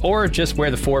podcasts, or just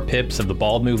wear the 4 pips of the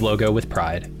Bald Move logo with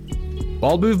pride.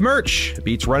 Bald Move merch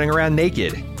beats running around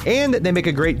naked, and they make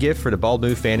a great gift for the Bald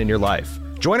Move fan in your life.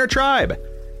 Join our tribe!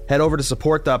 Head over to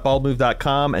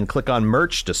support.baldmove.com and click on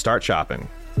merch to start shopping.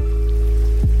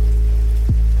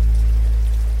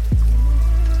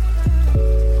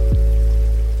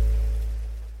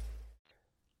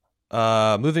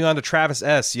 Moving on to Travis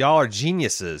S. Y'all are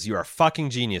geniuses. You are fucking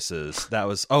geniuses.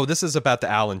 This is about the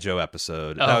Al and Joe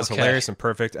episode. That was hilarious and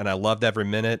perfect, and I loved every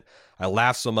minute. I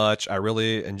laughed so much. I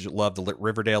really loved the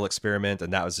Riverdale experiment,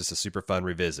 and that was just a super fun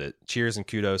revisit. Cheers and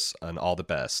kudos and all the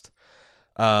best.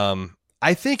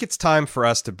 I think it's time for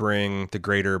us to bring the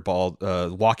greater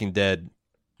Watching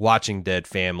Dead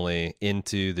family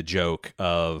into the joke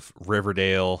of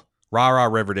Riverdale, rah-rah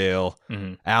Riverdale,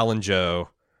 Al and Joe.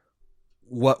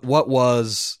 What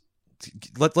was...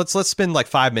 Let's spend like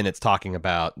 5 minutes talking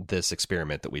about this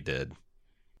experiment that we did.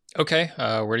 Okay,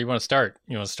 where do you want to start?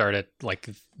 You want to start at like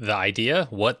the idea,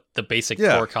 what the basic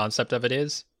core concept of it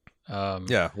is?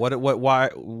 What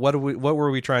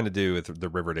were we trying to do with the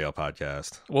Riverdale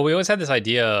podcast? Well, we always had this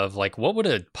idea of like, what would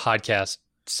a podcast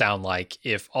sound like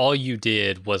if all you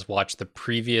did was watch the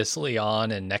previously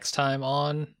on and next time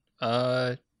on,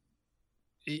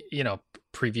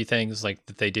 preview things like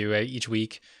that they do each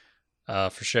week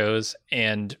for shows.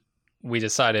 And we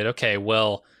decided, okay,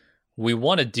 well, we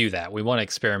want to do that. We want to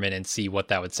experiment and see what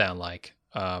that would sound like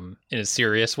in a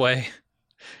serious way.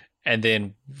 And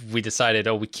then we decided,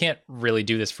 we can't really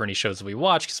do this for any shows that we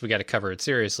watch because we got to cover it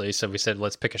seriously. So we said,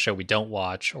 let's pick a show we don't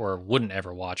watch or wouldn't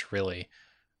ever watch, really.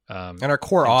 And our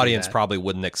core audience probably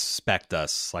wouldn't expect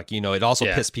us. Like, it also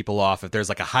pissed people off if there's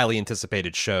like a highly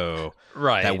anticipated show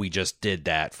that we just did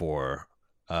that for.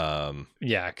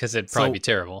 Because it'd probably be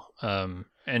terrible.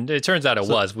 And it turns out it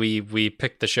was. We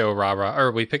picked the show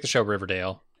we picked the show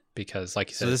Riverdale because, like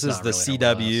you said, so this is the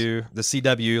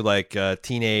CW like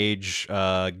teenage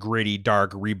gritty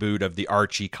dark reboot of the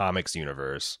Archie comics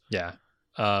universe. Yeah,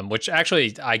 which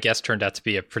actually I guess turned out to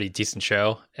be a pretty decent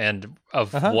show. And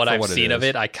of what I've seen of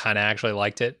it, I kind of actually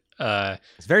liked it.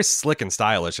 It's very slick and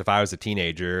stylish. If I was a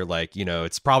teenager, like, you know,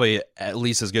 it's probably at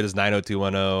least as good as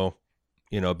 90210.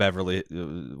 You know, Beverly.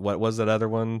 What was that other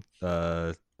one?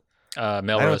 Melrose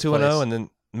 90210, Place. and then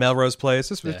Melrose Place.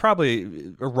 This was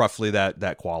probably roughly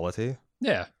that quality.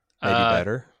 Yeah. Maybe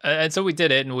better. And so we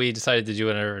did it, and we decided to do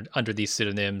it under these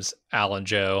pseudonyms, Al and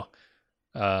Joe.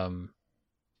 And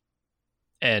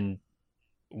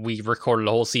we recorded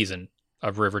a whole season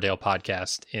of Riverdale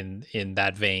podcast in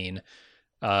that vein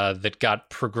that got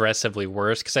progressively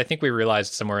worse, because I think we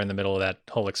realized somewhere in the middle of that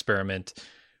whole experiment,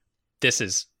 this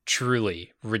is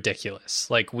truly ridiculous.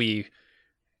 Like, we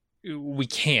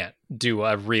can't do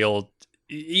a real,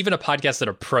 even a podcast that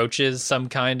approaches some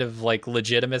kind of like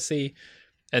legitimacy.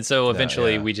 And so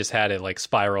eventually we just had it like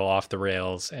spiral off the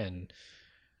rails, and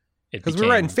because we were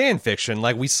writing fan fiction,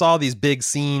 like we saw these big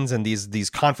scenes and these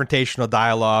confrontational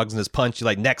dialogues and this punchy,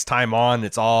 like next time on,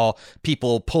 it's all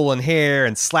people pulling hair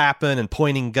and slapping and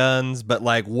pointing guns. But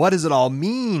like, what does it all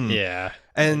mean? Yeah.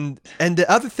 And the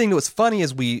other thing that was funny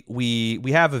is we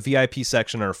have a VIP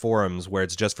section on our forums where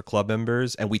it's just for club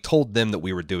members, and we told them that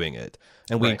we were doing it,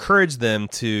 and we encouraged them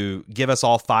to give us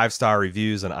all 5-star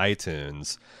reviews on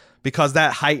iTunes. Because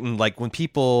that heightened, like when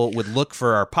people would look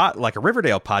for our like a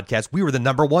Riverdale podcast, we were the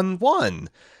number one.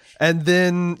 And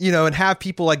then, you know, and have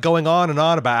people like going on and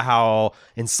on about how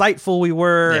insightful we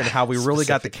were and how we really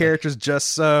got the characters just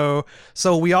so.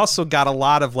 So we also got a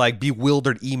lot of like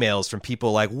bewildered emails from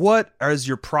people like, what is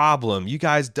your problem? You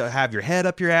guys have your head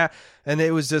up your ass. And it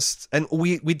was just, and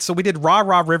we did Rah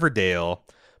Rah Riverdale.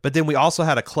 But then we also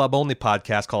had a club-only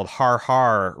podcast called Har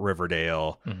Har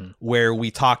Riverdale, where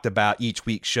we talked about each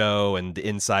week's show and the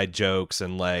inside jokes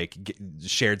and like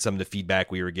shared some of the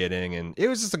feedback we were getting, and it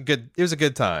was just a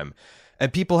good time.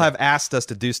 And people have asked us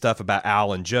to do stuff about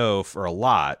Al and Joe for a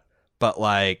lot, but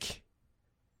like,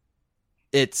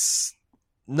 it's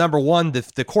number one,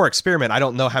 the core experiment. I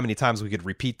don't know how many times we could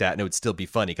repeat that and it would still be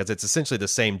funny, because it's essentially the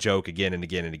same joke again and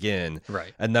again and again.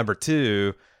 Right. And number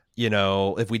two, you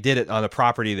know, if we did it on a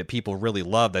property that people really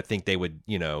loved, I think they would,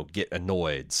 you know, get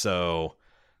annoyed. So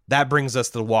that brings us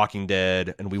to The Walking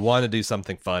Dead, and we want to do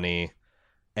something funny.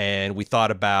 And we thought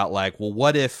about like, well,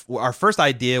 what if our first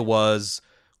idea was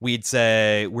we'd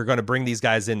say we're going to bring these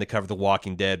guys in to cover The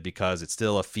Walking Dead because it's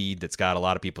still a feed that's got a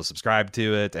lot of people subscribed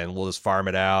to it, and we'll just farm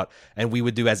it out. And we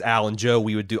would do, as Al and Joe,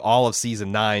 we would do all of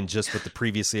season 9 just with the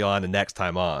previously on and next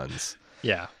time ons.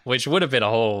 Yeah, which would have been a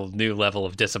whole new level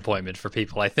of disappointment for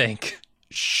people, I think.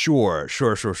 Sure.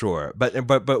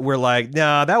 But we're like,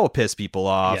 nah, that will piss people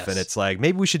off. Yes. And it's like,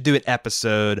 maybe we should do an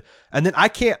episode. And then I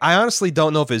honestly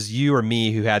don't know if it's you or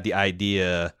me who had the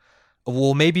idea.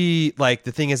 Well, maybe like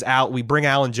the thing is, we bring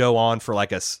Al and Joe on for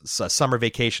like a summer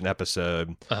vacation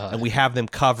episode, and we have them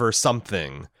cover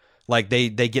something. Like they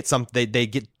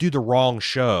do the wrong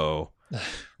show.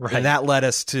 Right. And that led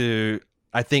us to,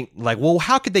 I think, like, well,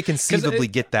 how could they conceivably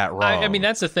get that wrong? I mean,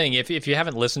 that's the thing. If you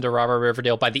haven't listened to Robert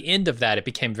Riverdale, by the end of that, it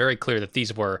became very clear that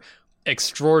these were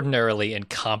extraordinarily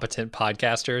incompetent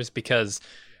podcasters, because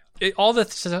all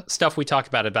the stuff we talk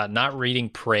about not reading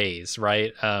praise,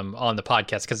 right, on the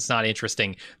podcast because it's not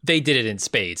interesting, they did it in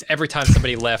spades. Every time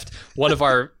somebody left, one of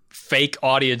our fake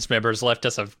audience members left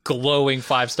us a glowing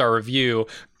 5-star review,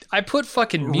 I put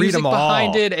fucking music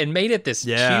behind it and made it this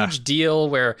huge deal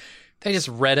where they just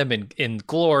read them in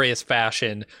glorious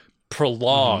fashion,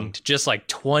 prolonged, just like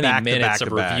 20 minutes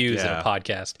of reviews in a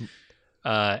podcast.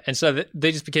 And so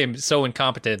they just became so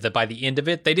incompetent that by the end of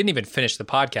it, they didn't even finish the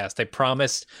podcast. They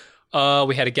promised,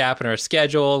 we had a gap in our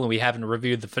schedule and we haven't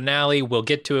reviewed the finale. We'll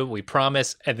get to it, we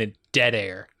promise. And then dead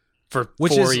air for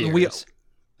 4 years.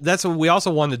 That's what we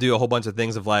also wanted to do, a whole bunch of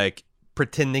things of like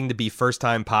pretending to be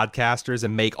first-time podcasters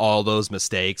and make all those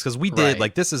mistakes. Because we did,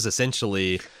 like, this is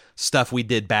essentially stuff we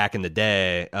did back in the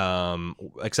day,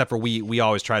 except for we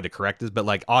always tried to correct this, but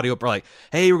like audio, like,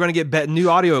 hey, we're going to get new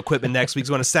audio equipment next week. It's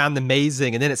going to sound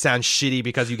amazing, and then it sounds shitty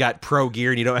because you got pro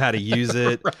gear and you don't know how to use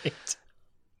it. Right.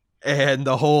 And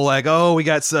the whole like, oh, we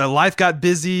got life got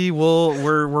busy,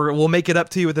 we'll make it up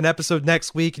to you with an episode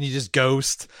next week, and you just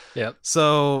ghost. Yep.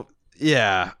 So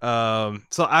yeah,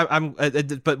 so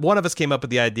but one of us came up with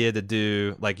the idea to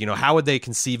do, like, you know, how would they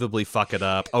conceivably fuck it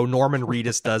up? Oh, Norman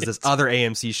Reedus does this other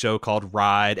AMC show called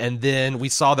Ride, and then we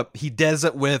saw that he does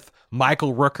it with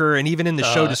Michael Rooker, and even in the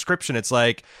show description, it's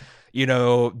like, you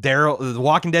know, The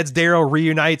Walking Dead's Daryl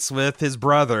reunites with his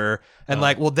brother, and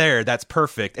like, well, that's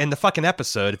perfect. And the fucking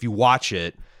episode, if you watch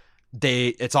it,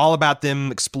 it's all about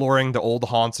them exploring the old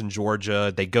haunts in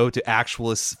Georgia. They go to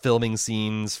actual filming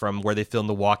scenes from where they filmed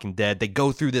The Walking Dead. They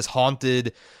go through this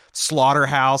haunted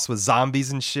slaughterhouse with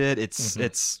zombies and shit. It's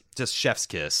just chef's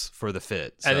kiss for the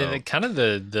fit. So. And then kind of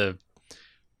the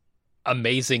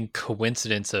amazing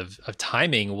coincidence of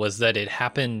timing was that it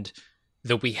happened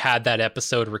that we had that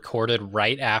episode recorded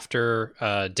right after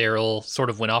Daryl sort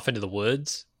of went off into the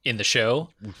woods in the show.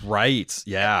 Right,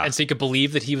 yeah. And so you could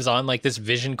believe that he was on like this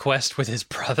vision quest with his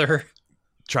brother.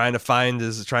 Trying to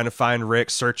find Rick,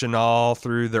 searching all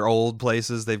through their old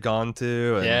places they've gone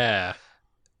to. And yeah,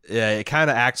 it kind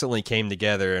of accidentally came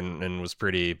together and was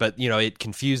pretty, but it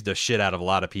confused the shit out of a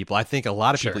lot of people. I think a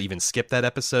lot of people even skipped that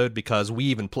episode because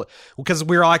because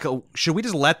we were like, should we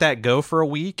just let that go for a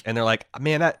week? And they're like,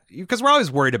 man, because we're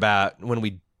always worried about when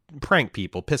we prank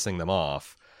people, pissing them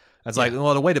off. It's like,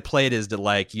 well, the way to play it is to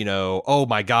like, oh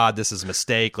my God, this is a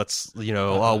mistake. Let's,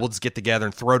 we'll just get together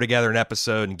and throw together an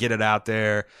episode and get it out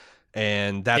there.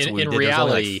 And that's what we did. In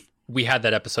reality, we had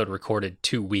that episode recorded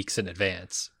 2 weeks in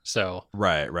advance. So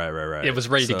right. It was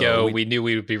ready to go. We knew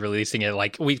we would be releasing it.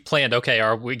 Like we planned, okay,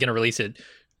 are we going to release it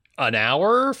an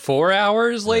hour, 4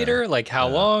 hours later? Like how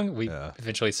long? We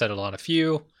eventually settled on a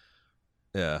few.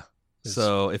 Yeah.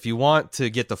 So if you want to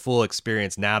get the full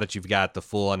experience, now that you've got the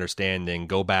full understanding,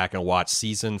 go back and watch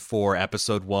season 4,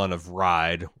 episode 1 of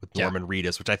Ride with Norman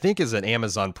Reedus, which I think is an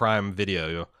Amazon Prime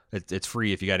video. It's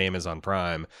free if you got Amazon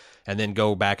Prime. And then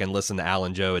go back and listen to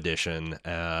Alan Joe edition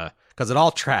because it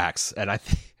all tracks. And I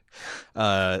think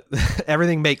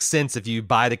everything makes sense if you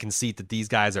buy the conceit that these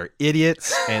guys are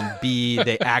idiots and B,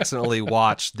 they accidentally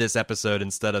watched this episode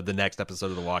instead of the next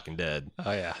episode of The Walking Dead.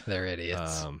 Oh, yeah, they're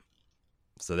idiots.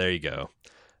 So there you go.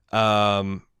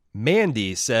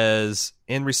 Mandy says,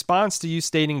 in response to you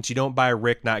stating that you don't buy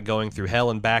Rick not going through hell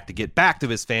and back to get back to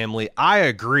his family, I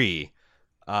agree.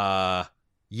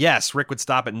 Yes, Rick would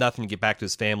stop at nothing to get back to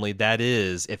his family. That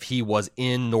is, if he was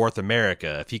in North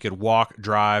America, if he could walk,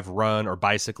 drive, run, or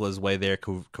bicycle his way there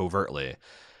covertly.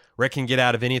 Rick can get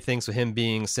out of anything, so him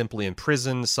being simply in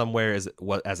prison somewhere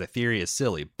as a theory is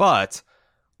silly. But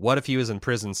what if he was in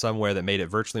prison somewhere that made it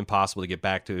virtually impossible to get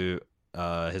back to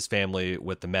his family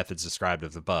with the methods described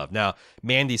as above? Now,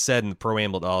 Mandy said in the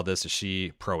preamble to all this,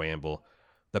 the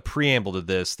preamble to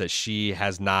this, that she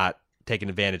has not taken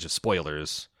advantage of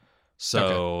spoilers.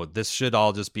 So this should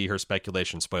all just be her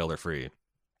speculation, spoiler free.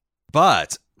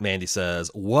 But Mandy says,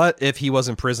 what if he was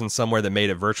in prison somewhere that made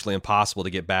it virtually impossible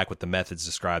to get back with the methods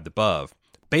described above?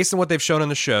 Based on what they've shown on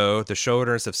the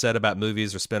showrunners have said about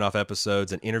movies or spin-off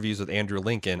episodes and interviews with Andrew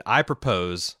Lincoln, I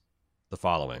propose the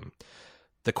following.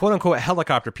 The quote-unquote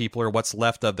helicopter people are what's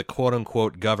left of the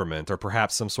quote-unquote government, or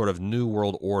perhaps some sort of New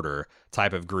World Order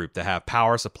type of group that have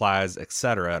power, supplies,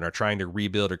 etc., and are trying to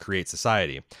rebuild or create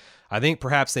society. I think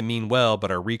perhaps they mean well,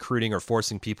 but are recruiting or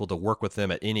forcing people to work with them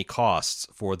at any costs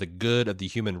for the good of the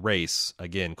human race,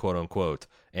 again, quote-unquote,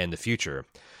 and the future.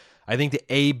 I think the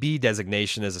AB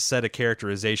designation is a set of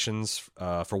characterizations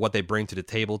for what they bring to the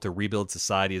table to rebuild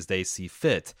society as they see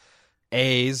fit.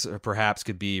 A's perhaps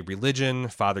could be religion,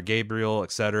 Father Gabriel,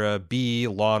 etc. B,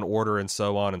 law and order, and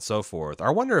so on and so forth. I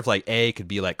wonder if like A could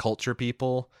be like culture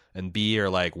people and B are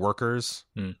like workers.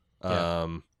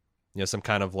 Some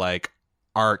kind of like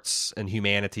arts and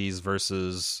humanities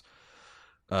versus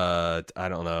I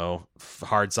don't know,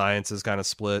 hard sciences kind of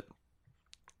split.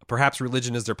 Perhaps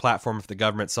religion is their platform for the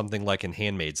government, something like in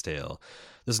Handmaid's Tale.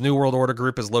 This New World Order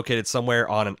group is located somewhere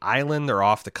on an island or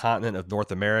off the continent of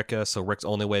North America, so Rick's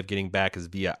only way of getting back is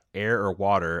via air or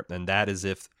water, and that is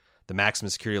if the maximum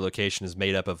security location is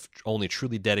made up of only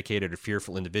truly dedicated or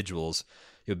fearful individuals.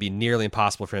 It would be nearly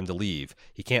impossible for him to leave.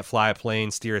 He can't fly a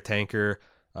plane, steer a tanker,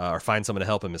 or find someone to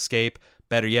help him escape.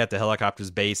 Better yet, the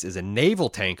helicopter's base is a naval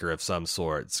tanker of some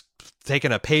sort. It's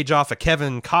taking a page off of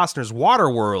Kevin Costner's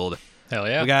Waterworld. Hell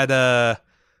yeah. We got,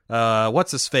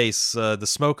 what's his face? The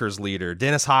smokers leader,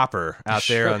 Dennis Hopper, out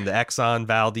there on the Exxon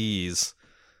Valdez,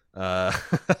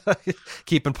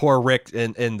 keeping poor Rick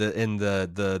in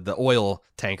the oil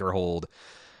tanker hold.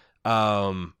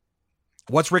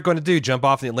 What's Rick going to do? Jump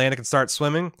off the Atlantic and start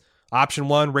swimming? Option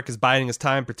 1, Rick is biding his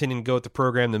time, pretending to go with the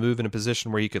program to move in a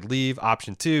position where he could leave.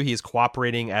 Option 2, he is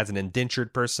cooperating as an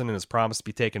indentured person and has promised to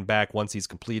be taken back once he's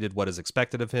completed what is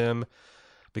expected of him.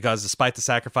 Because despite the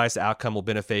sacrifice, the outcome will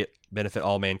benefit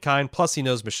all mankind. Plus, he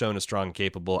knows Michonne is strong and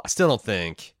capable. I still don't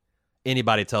think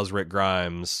anybody tells Rick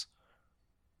Grimes,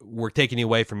 we're taking you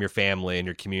away from your family and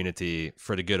your community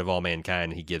for the good of all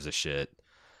mankind, and he gives a shit.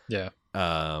 Yeah.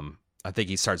 I think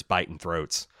he starts biting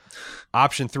throats.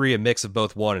 Option 3, a mix of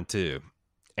both 1 and 2.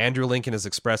 Andrew Lincoln has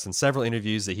expressed in several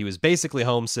interviews that he was basically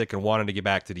homesick and wanted to get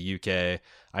back to the UK.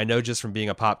 I know just from being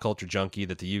a pop culture junkie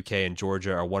that the UK and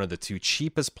Georgia are one of the 2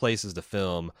 cheapest places to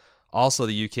film. Also,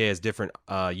 the UK has different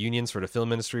unions for the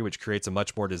film industry, which creates a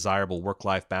much more desirable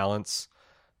work-life balance.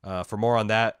 For more on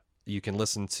that, you can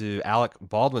listen to Alec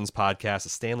Baldwin's podcast,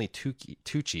 Stanley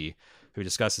Tucci, who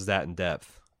discusses that in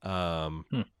depth.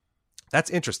 That's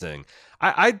interesting.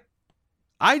 I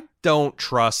don't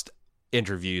trust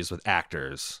interviews with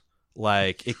actors.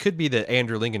 Like, it could be that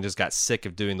Andrew Lincoln just got sick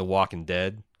of doing The Walking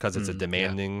Dead because it's a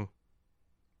demanding,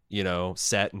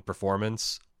 set and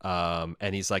performance.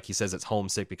 And he says it's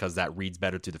homesick because that reads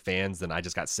better to the fans than I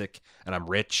just got sick and I'm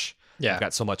rich. Yeah. I've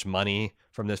got so much money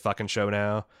from this fucking show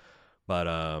now. But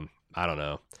I don't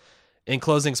know. In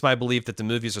closing, it's my belief that the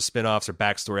movies or spin-offs or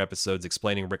backstory episodes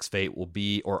explaining Rick's fate will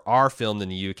be or are filmed in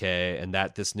the UK, and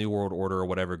that this New World Order or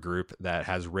whatever group that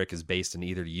has Rick is based in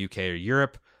either the UK or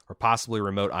Europe, or possibly a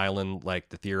remote island like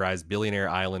the theorized billionaire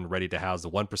island ready to house the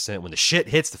 1% when the shit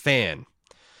hits the fan.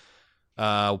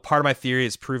 Part of my theory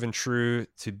is proven true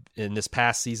in this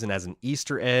past season as an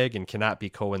Easter egg and cannot be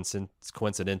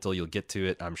coincidental. You'll get to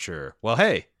it, I'm sure. Well,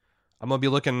 hey, I'm going to be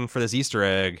looking for this Easter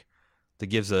egg. It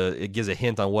gives a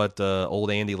hint on what old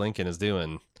Andy Lincoln is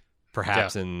doing,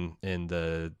 perhaps in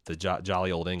the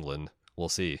jolly old England. We'll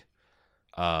see.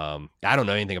 I don't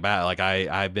know anything about it. Like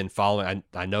I've been following.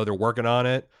 I know they're working on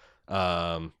it,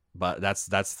 but that's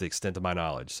the extent of my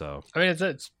knowledge. So I mean,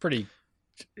 it's pretty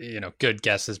good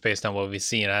guesses based on what we've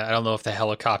seen. I don't know if the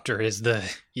helicopter is the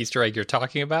Easter egg you're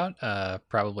talking about.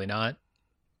 Probably not,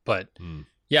 but.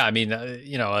 Yeah, I mean,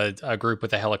 a group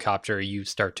with a helicopter, you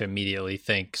start to immediately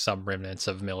think some remnants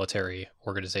of military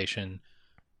organization.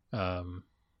 And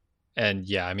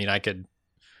yeah, I mean, I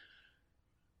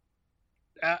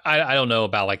don't know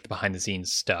about like the behind the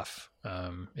scenes stuff.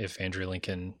 If Andrew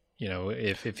Lincoln,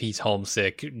 if he's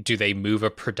homesick, do they move a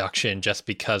production just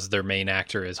because their main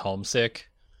actor is homesick?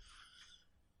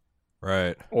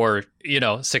 Right. Or,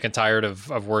 sick and tired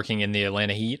of working in the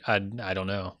Atlanta Heat? I don't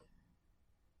know.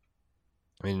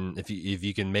 I mean, if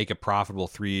you can make a profitable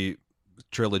 3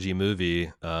 trilogy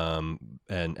movie,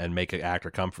 and make an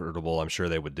actor comfortable, I'm sure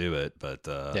they would do it. But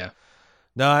yeah,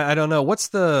 no, I don't know. What's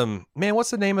the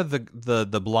name of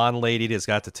the blonde lady that's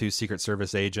got the 2 Secret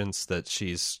Service agents that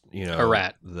she's a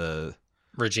rat, the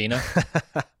Regina,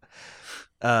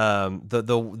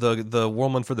 the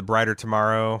woman for the Brighter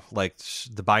Tomorrow, like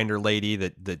the binder lady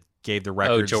that gave the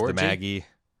records to Maggie.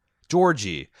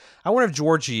 Georgie. I wonder if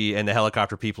Georgie and the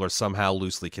helicopter people are somehow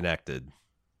loosely connected.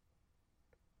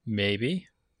 Maybe.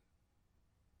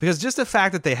 Because just the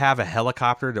fact that they have a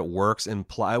helicopter that works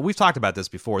we've talked about this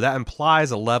before, that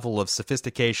implies a level of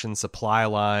sophistication, supply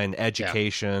line,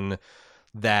 education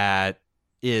that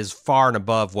is far and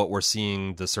above what we're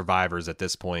seeing the survivors at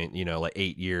this point, like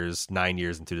 9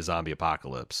 years into the zombie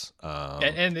apocalypse.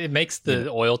 And it makes the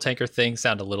oil tanker thing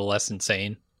sound a little less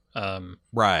insane.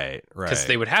 Right. Because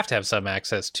they would have to have some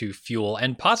access to fuel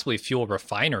and possibly fuel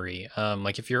refinery.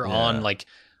 Like if you're on like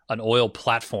an oil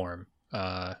platform,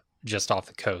 just off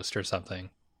the coast or something.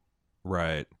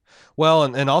 Right. Well,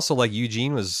 and also like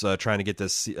Eugene was trying to get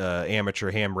this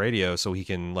amateur ham radio so he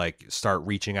can like start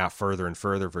reaching out further and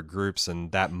further for groups,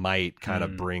 and that might kind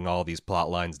of bring all these plot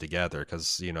lines together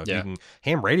because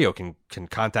ham radio can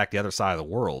contact the other side of the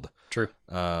world. True.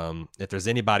 If there's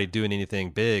anybody doing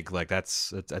anything big, like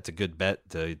that's a good bet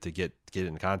to get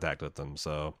in contact with them.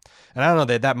 So, and I don't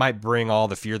know, that might bring all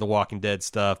the Fear the Walking Dead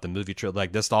stuff, the movie trip,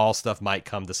 like this all stuff might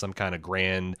come to some kind of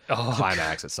grand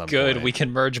climax at some point. Good. We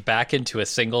can merge back into a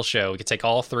single show. We could take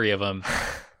all 3 of them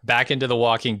back into The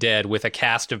Walking Dead with a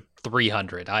cast of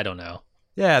 300. I don't know.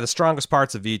 Yeah, the strongest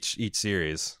parts of each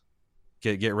series.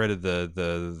 Get rid of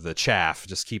the chaff.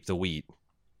 Just keep the wheat.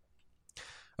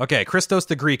 Okay, Christos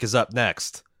the Greek is up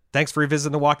next. Thanks for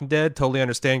revisiting The Walking Dead. Totally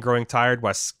understand growing tired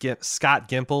while Scott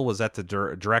Gimple was at the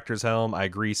director's helm. I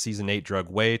agree season 8 drug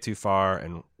way too far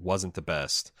and wasn't the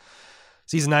best.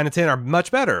 Season 9 and 10 are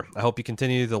much better. I hope you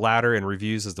continue the latter in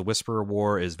reviews as the Whisperer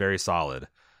War is very solid.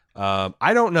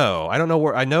 I don't know.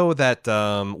 I know that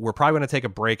we're probably going to take a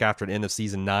break after the end of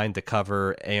season 9 to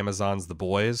cover Amazon's The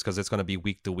Boys because it's going to be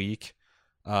week to week.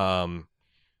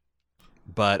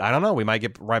 But I don't know. We might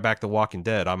get right back to Walking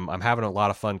Dead. I'm having a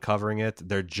lot of fun covering it.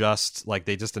 They just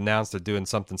announced they're doing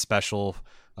something special.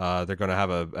 They're going to have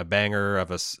a banger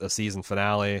of a season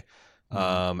finale,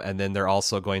 and then they're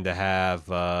also going to have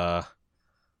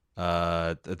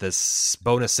this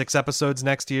bonus 6 episodes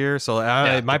next year. So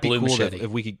it might be cool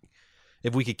if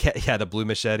we could get the blue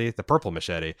machete, the purple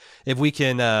machete. If we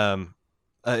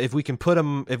can put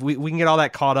them, if we can get all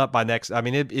that caught up by next, I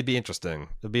mean, it'd be interesting.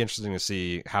 It'd be interesting to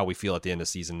see how we feel at the end of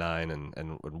season 9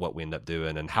 and what we end up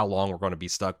doing and how long we're going to be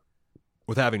stuck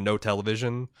with having no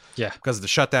television. Yeah. Because the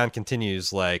shutdown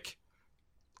continues, like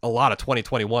a lot of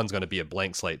 2021 is going to be a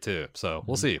blank slate too. So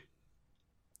we'll see.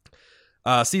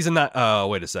 Season 9. Oh,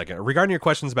 wait a second. Regarding your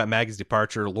questions about Maggie's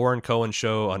departure, Lauren Cohen's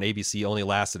show on ABC only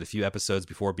lasted a few episodes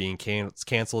before being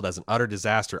canceled as an utter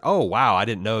disaster. Oh, wow. I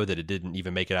didn't know that it didn't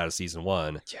even make it out of season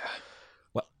 1.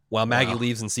 Yeah. While Maggie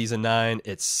leaves in season 9,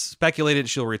 it's speculated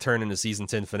she'll return in the season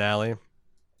 10 finale.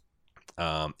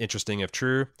 Interesting if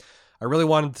true. I really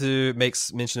wanted to make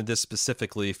mention of this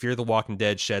specifically. Fear the Walking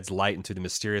Dead sheds light into the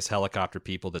mysterious helicopter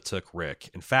people that took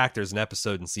Rick. In fact, there's an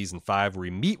episode in season 5 where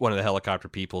we meet one of the helicopter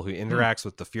people who interacts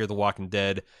with the Fear the Walking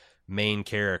Dead main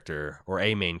character, or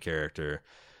a main character.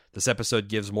 This episode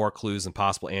gives more clues and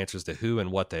possible answers to who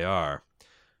and what they are.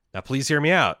 Now, please hear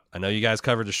me out. I know you guys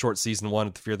covered the short season 1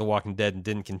 of the Fear the Walking Dead and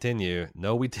didn't continue.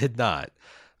 No, we did not.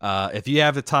 If you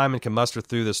have the time and can muster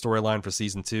through the storyline for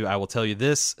season 2, I will tell you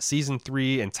this. Season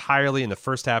 3 entirely in the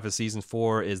first half of season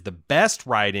 4 is the best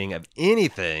writing of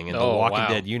anything in the Walking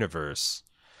Dead universe.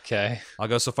 Okay. I'll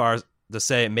go so far as to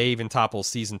say it may even topple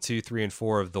season 2, 3, and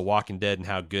 4 of The Walking Dead and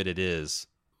how good it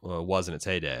was in its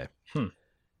heyday.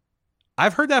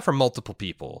 I've heard that from multiple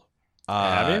people.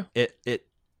 Have you?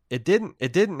 It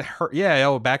didn't hurt.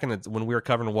 Yeah, back when we were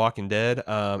covering Walking Dead,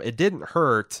 it didn't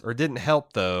hurt or didn't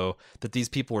help though that these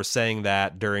people were saying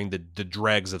that during the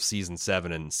dregs of season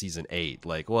 7 and season 8.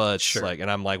 Like, well, it's like,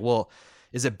 and I'm like, well,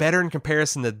 is it better in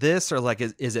comparison to this, or like,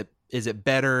 is it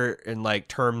better in like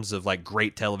terms of like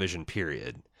great television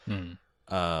period? And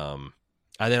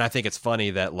then I think it's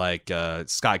funny that like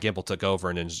Scott Gimple took over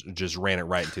and then just ran it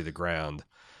right into the ground.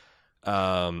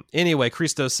 Anyway,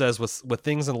 Christos says with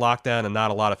things in lockdown and not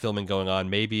a lot of filming going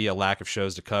on, maybe a lack of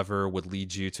shows to cover would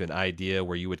lead you to an idea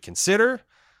where you would consider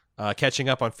catching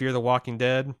up on Fear the Walking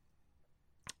Dead.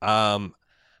 I'm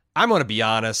going to be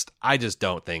honest, I just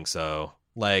don't think so.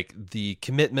 Like the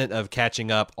commitment of catching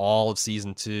up all of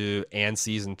season 2 and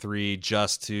season 3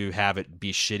 just to have it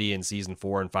be shitty in season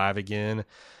 4 and 5 again.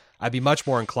 I'd be much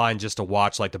more inclined just to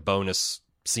watch like the bonus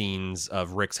scenes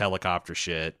of Rick's helicopter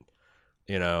shit.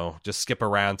 You know, just skip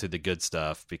around to the good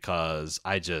stuff because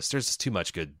there's just too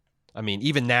much good. I mean,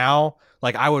 even now,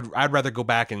 like I'd rather go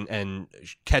back and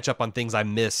catch up on things I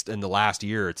missed in the last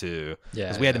year or two. Yeah.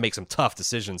 Because we had to make some tough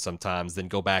decisions sometimes than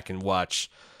go back and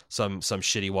watch some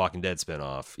shitty Walking Dead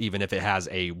spinoff, even if it has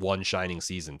a one shining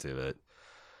season to it.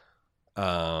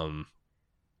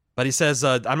 But he says,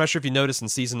 I'm not sure if you noticed in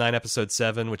season 9, episode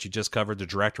 7, which you just covered, the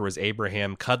director was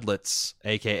Abraham Kudlitz,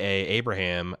 aka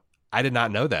Abraham. I did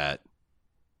not know that.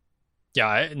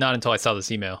 Yeah, not until I saw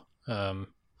this email.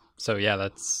 So yeah,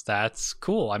 that's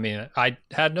cool. I mean, I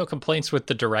had no complaints with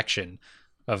the direction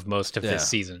of most of this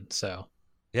season. So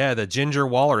yeah, the Ginger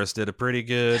Walrus did a pretty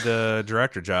good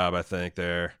director job, I think.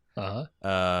 There.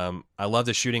 I love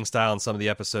the shooting style in some of the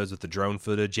episodes with the drone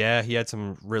footage. Yeah, he had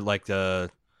some real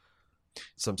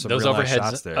some those real overheads nice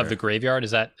shots there. of the graveyard.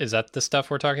 Is that the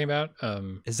stuff we're talking about?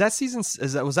 Was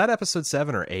that episode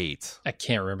 7 or 8? I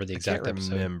can't remember the exact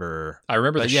episode. I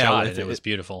remember the yeah, shot. It was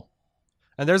beautiful.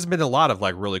 And there's been a lot of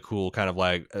like really cool kind of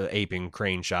like aping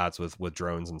crane shots with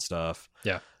drones and stuff.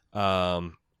 Yeah.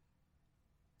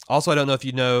 Also, I don't know if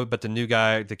you know, but the new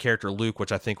guy, the character Luke,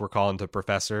 which I think we're calling the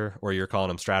Professor, or you're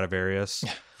calling him Stradivarius.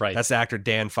 Right. That's the actor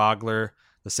Dan Fogler,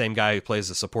 the same guy who plays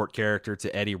the support character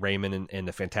to Eddie Raymond in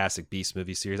the Fantastic Beasts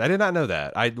movie series. I did not know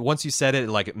that. Once you said it,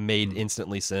 like it made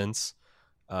instantly sense.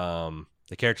 The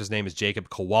character's name is Jacob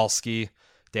Kowalski.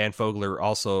 Dan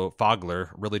Fogler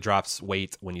really drops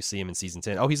weight when you see him in season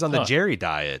 10. Oh, he's on the Jerry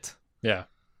diet. Yeah.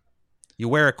 You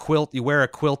wear a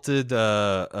quilted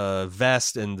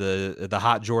vest in the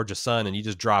hot Georgia sun, and you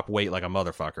just drop weight like a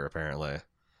motherfucker. Apparently,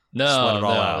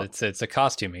 no, it's a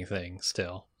costuming thing.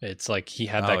 Still, it's like he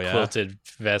had that quilted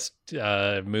vest,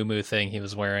 moo thing he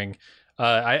was wearing.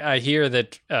 I hear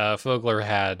that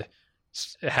Fogler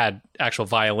had actual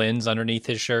violins underneath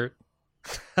his shirt,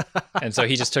 and so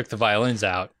he just took the violins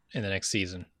out in the next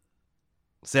season.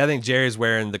 See, I think Jerry's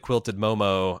wearing the quilted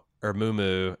Momo or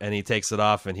Moo, and he takes it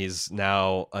off, and he's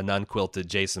now an unquilted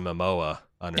Jason Momoa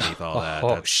underneath all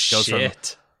that.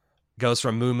 Shit! Goes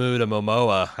from Moo to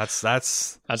Momoa. That's a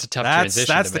tough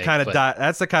transition. That's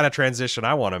the kind of transition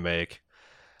I want to make.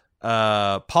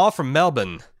 Paul from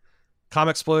Melbourne.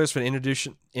 Comic spoilers for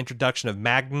the introduction of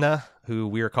Magna, who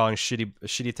we are calling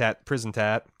shitty tat, prison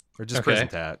tat, or just prison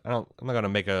tat. I'm not going to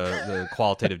make the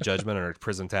qualitative judgment on her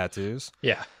prison tattoos.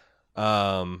 Yeah.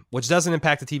 Which doesn't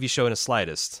impact the TV show in the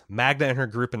slightest. Magna and her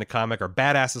group in the comic are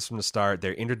badasses from the start.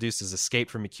 They're introduced as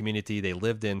escaped from a community they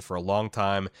lived in for a long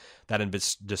time that had been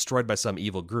destroyed by some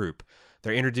evil group.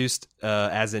 They're introduced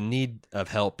as in need of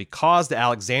help because the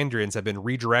Alexandrians have been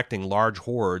redirecting large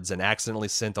hordes and accidentally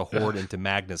sent a horde into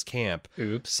Magna's camp.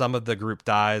 Oops. Some of the group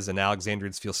dies and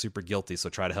Alexandrians feel super guilty, so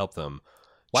try to help them.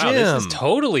 Wow, this is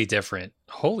totally different.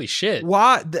 Holy shit.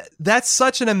 Why? That's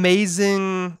such an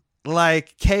amazing,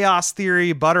 like, chaos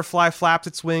theory. Butterfly flapped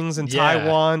its wings in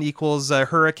Taiwan equals a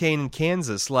hurricane in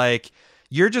Kansas. Like,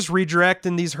 you're just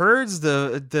redirecting these herds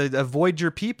to avoid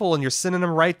your people, and you're sending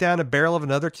them right down a barrel of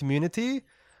another community.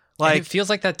 Like, and it feels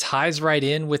like that ties right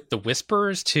in with the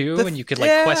Whisperers, too, and you could,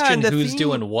 like, question who's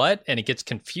doing what, and it gets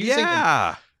confusing.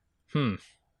 Yeah.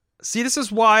 See, this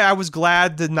is why I was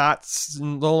glad to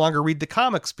no longer read the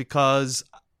comics, because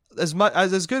as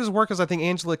good as work as I think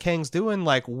Angela Kang's doing,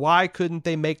 like, why couldn't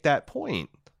they make that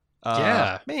point?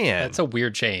 Man, that's a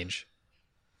weird change.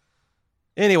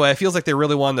 Anyway, it feels like they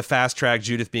really wanted to fast track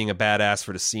Judith being a badass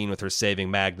for the scene with her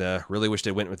saving Magna. Really wish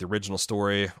they went with the original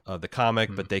story of the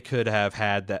comic, but they could have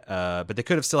had that. But they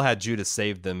could have still had Judith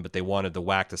save them, but they wanted to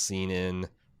whack the scene in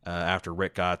after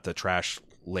Rick got the trash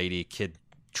lady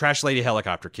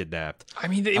helicopter kidnapped. I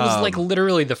mean, it was like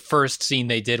literally the first scene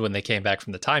they did when they came back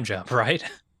from the time jump, right?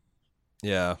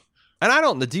 Yeah. And I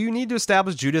don't know, do you need to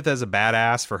establish Judith as a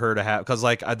badass for her to have, because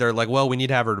like they're like, well, we need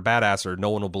to have her to badass or no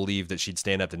one will believe that she'd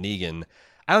stand up to Negan.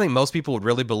 I don't think most people would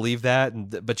really believe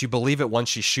that, but you believe it once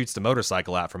she shoots the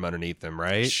motorcycle out from underneath them,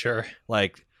 right? Sure.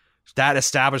 Like, that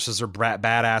establishes her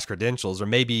badass credentials, or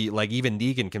maybe like even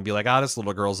Negan can be like, oh, this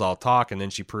little girl's all talk, and then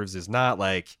she proves it's not.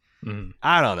 Like,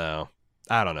 I don't know.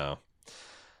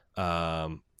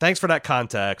 Thanks for that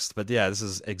context, but yeah, this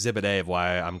is Exhibit A of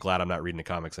why I'm glad I'm not reading the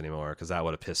comics anymore, because that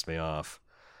would have pissed me off.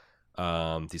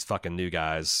 These fucking new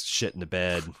guys shit in the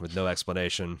bed with no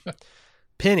explanation.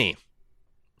 Penny,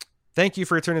 thank you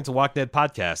for returning to Walk Dead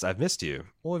podcast. I've missed you.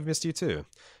 Well, I've missed you too.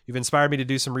 You've inspired me to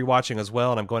do some rewatching as well,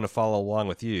 and I'm going to follow along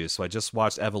with you. So I just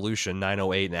watched Evolution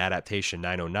 908 and Adaptation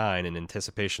 909 in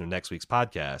anticipation of next week's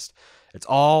podcast. It's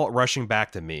all rushing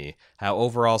back to me, how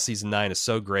overall Season 9 is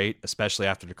so great, especially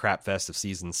after the crap fest of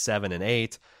Seasons 7 and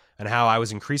 8, and how I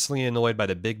was increasingly annoyed by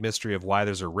the big mystery of why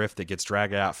there's a rift that gets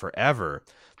dragged out forever.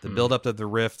 The buildup of the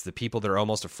rift, the people that are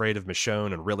almost afraid of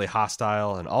Michonne and really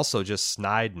hostile, and also just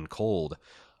snide and cold.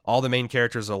 All the main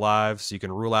characters are alive, so you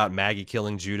can rule out Maggie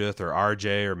killing Judith, or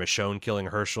RJ, or Michonne killing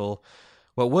Herschel.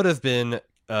 What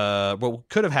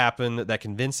could have happened that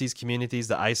convinced these communities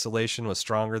that isolation was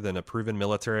stronger than a proven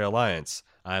military alliance.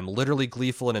 I'm literally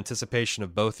gleeful in anticipation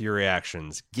of both your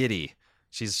reactions. Giddy.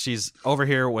 She's over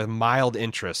here with mild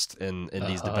interest in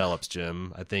these develops,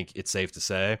 Jim. I think it's safe to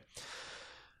say.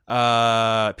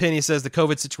 Penny says the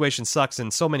COVID situation sucks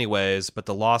in so many ways, but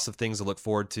the loss of things to look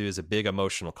forward to is a big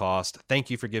emotional cost. Thank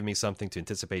you for giving me something to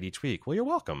anticipate each week. Well, you're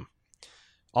welcome.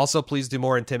 Also, please do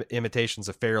more imitations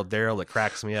of Feral Daryl. It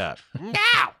cracks me up. No!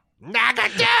 Not gonna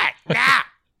do it!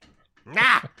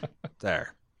 No!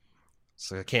 There.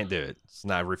 So I can't do it. So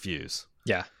now I refuse.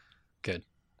 Yeah. Good.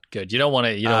 You don't want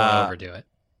to overdo it.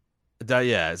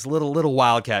 Yeah, it's a little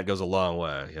wildcat goes a long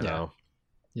way, you know?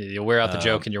 You wear out the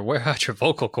joke and you wear out your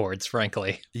vocal cords,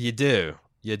 frankly. You do.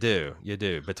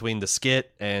 Between the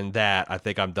skit and that, I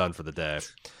think I'm done for the day.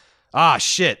 Ah,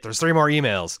 shit. There's 3 more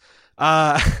emails.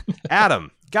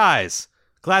 Adam, guys,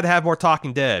 glad to have more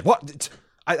Talking Dead. What?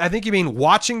 I think you mean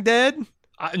Watching Dead?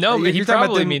 No, he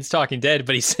probably means Talking Dead,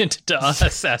 but he sent it to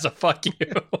us as a fuck you.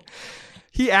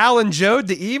 He Alan Joe'd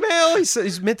the email.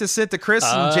 He's meant to send to Chris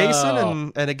and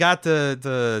Jason, and it got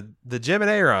the Jim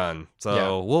and Aaron.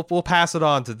 So we'll pass it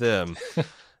on to them.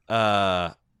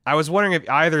 I was wondering if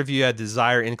either of you had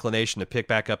desire, inclination to pick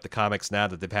back up the comics now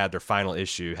that they've had their final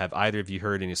issue. Have either of you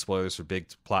heard any spoilers for big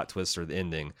plot twists or the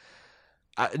ending?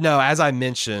 No, as I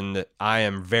mentioned, I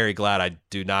am very glad I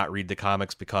do not read the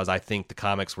comics, because I think the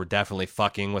comics were definitely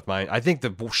fucking with I think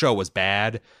the show was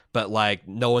bad, but like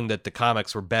knowing that the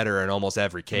comics were better in almost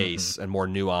every case and more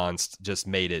nuanced just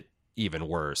made it even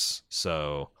worse.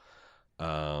 So,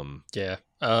 it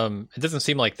doesn't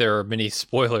seem like there are many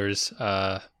spoilers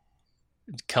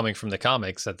coming from the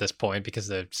comics at this point, because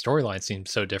the storyline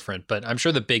seems so different, but I'm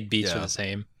sure the big beats are the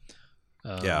same.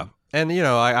 And, I'm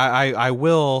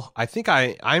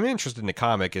interested in the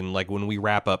comic, and like when we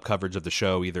wrap up coverage of the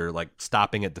show, either like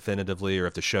stopping it definitively or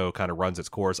if the show kind of runs its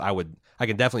course, I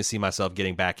can definitely see myself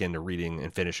getting back into reading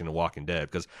and finishing The Walking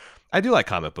Dead, because I do like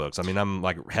comic books. I mean, I'm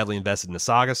like heavily invested in the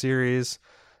Saga series.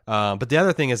 But the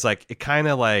other thing is like, it kind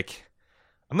of like,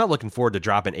 I'm not looking forward to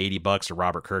dropping $80 to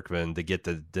Robert Kirkman to get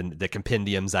the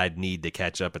compendiums I'd need to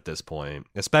catch up at this point,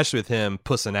 especially with him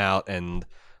pussing out and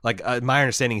like my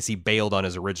understanding is he bailed on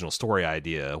his original story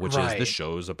idea, which is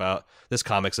this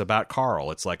comic's about Carl.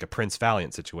 It's like a Prince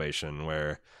Valiant situation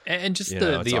where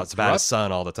it's about his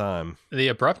son all the time. The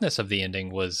abruptness of the ending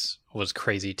was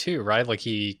crazy too, right? Like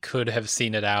he could have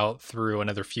seen it out through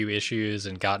another few issues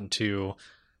and gotten to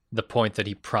the point that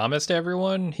he promised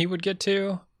everyone he would get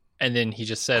to, and then he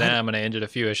just said, I'm going to end it a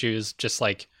few issues, just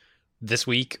like this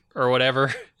week or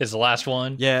whatever is the last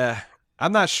one. Yeah.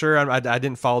 I'm not sure. I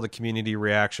didn't follow the community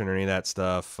reaction or any of that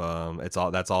stuff.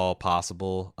 That's all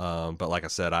possible. But like I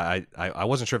said, I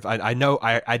wasn't sure if I know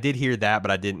I did hear that,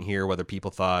 but I didn't hear whether people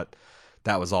thought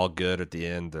that was all good at the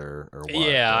end or what.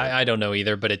 Yeah, I don't know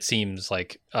either, but it seems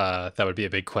like that would be a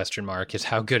big question mark, is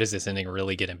how good is this ending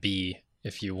really going to be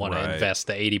if you want to invest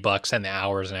the $80 and the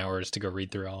hours and hours to go read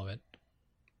through all of it.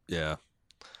 Yeah.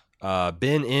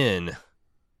 Been in.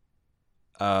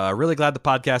 Really glad the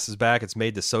podcast is back. It's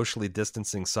made the socially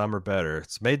distancing summer better.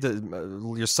 It's made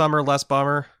your summer less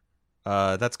bummer.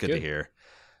 That's good to hear.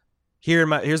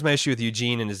 Here's my issue with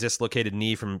Eugene and his dislocated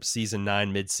knee from season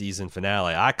 9 mid-season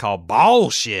finale. I call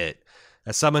bullshit.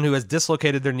 As someone who has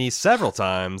dislocated their knee several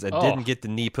times and didn't get the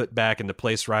knee put back into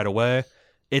place right away,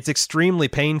 it's extremely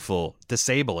painful,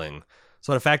 disabling.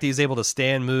 So the fact that he's able to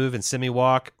stand, move, and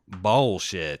semi-walk,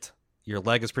 bullshit. Your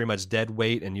leg is pretty much dead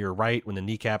weight, and you're right when the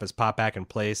kneecap is popped back in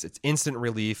place. It's instant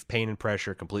relief, pain and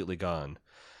pressure completely gone.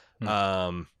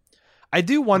 I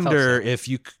do wonder if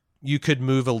you could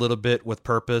move a little bit with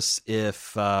purpose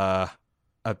if a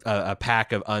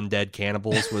pack of undead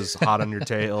cannibals was hot on your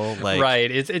tail. Like, right.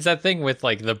 It's that thing with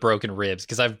like the broken ribs,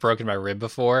 because I've broken my rib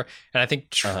before, and I think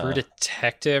True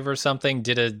Detective or something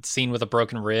did a scene with a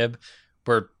broken rib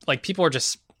where like people are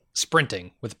just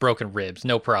sprinting with broken ribs,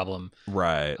 no problem.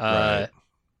 Right.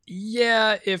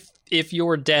 Yeah, if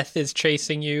your death is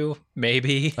chasing you,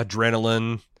 maybe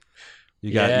adrenaline.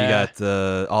 You got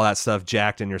all that stuff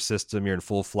jacked in your system. You're in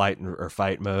full flight or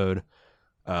fight mode.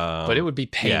 But it would be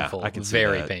painful. Yeah, I can see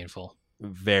very that. painful.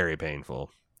 Very painful.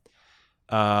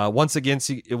 Once again,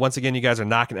 you guys are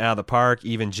knocking it out of the park.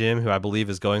 Even Jim, who I believe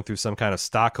is going through some kind of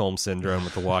Stockholm syndrome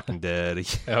with The Walking Dead.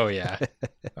 Oh yeah.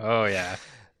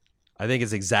 I think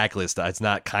it's exactly. It's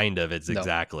not kind of. It's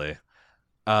exactly.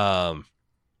 Evan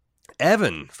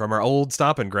from our old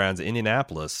stomping grounds in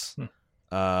Indianapolis, with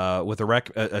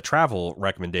a travel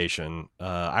recommendation.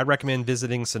 I recommend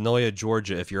visiting Senoia,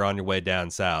 Georgia, if you're on your way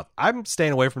down south. I'm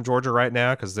staying away from Georgia right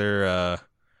now because they're a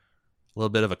little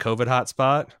bit of a COVID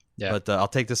hotspot. Yeah. But I'll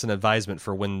take this as an advisement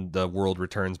for when the world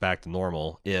returns back to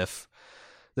normal. If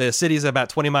the city's about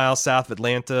 20 miles south of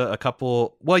Atlanta,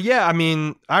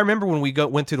 I remember when we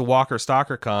went to the Walker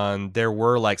Stalker Con, there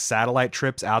were like satellite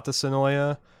trips out to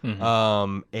Senoia.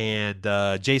 Mm-hmm.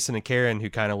 And Jason and Karen, who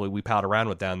kind of we palled around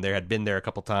with down there, had been there a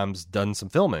couple times, done some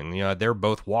filming. You know, they're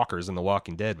both walkers in The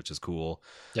Walking Dead, which is cool.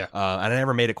 Yeah. And I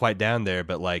never made it quite down there,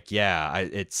 but like, yeah,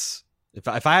 if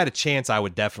I had a chance, I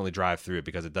would definitely drive through it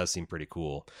because it does seem pretty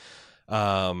cool.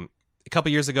 A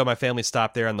couple years ago, my family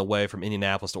stopped there on the way from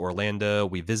Indianapolis to Orlando.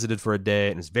 We visited for a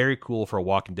day, and it's very cool for a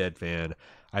Walking Dead fan.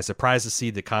 I was surprised to see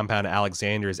the compound of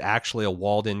Alexander is actually a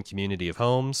walled-in community of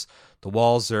homes. The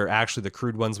walls are actually the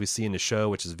crude ones we see in the show,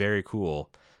 which is very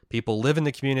cool. People live in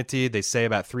the community. They say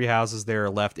about 3 houses there are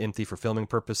left empty for filming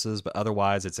purposes, but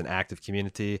otherwise it's an active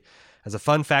community. As a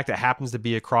fun fact, it happens to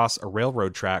be across a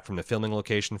railroad track from the filming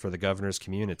location for the governor's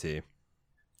community.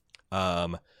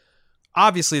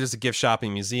 Obviously, there's a gift shop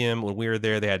and museum. When we were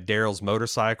there, they had Daryl's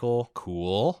motorcycle.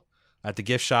 Cool. At the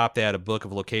gift shop, they had a book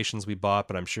of locations we bought,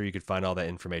 but I'm sure you could find all that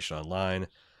information online.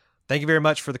 Thank you very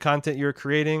much for the content you're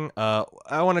creating. I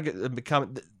want to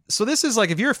become... So this is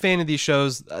like, if you're a fan of these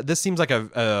shows, this seems like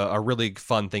a really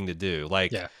fun thing to do.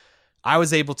 Like, yeah. I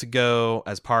was able to go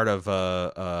as part of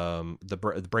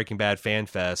the Breaking Bad Fan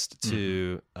Fest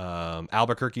to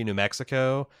Albuquerque, New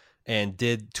Mexico, and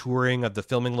did touring of the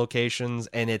filming locations,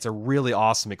 and it's a really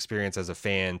awesome experience as a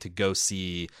fan to go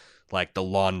see like the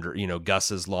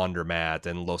Gus's laundromat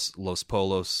and Los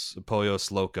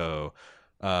Pollos Loco.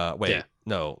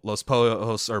 Los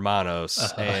Pollos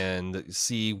Hermanos, and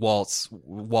see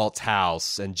Walt's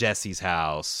house and Jesse's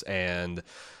house and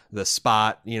the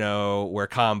spot, where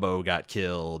Combo got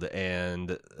killed, and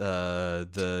the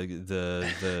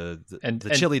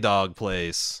chili dog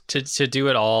place. To do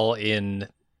it all in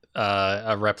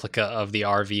a replica of the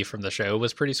RV from the show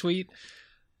was pretty sweet.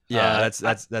 Yeah,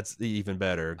 that's even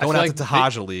better. Going out to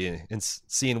Tahajali and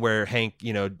seeing where Hank,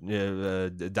 died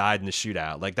in the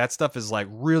shootout. Like, that stuff is like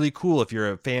really cool if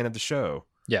you're a fan of the show.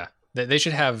 Yeah, they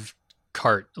should have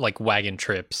wagon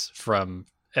trips from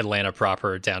Atlanta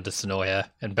proper down to Senoia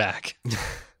and back.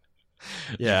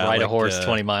 Yeah, ride a horse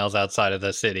 20 miles outside of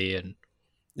the city and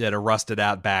the rusted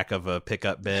out back of a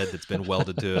pickup bed that's been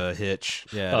welded to a hitch.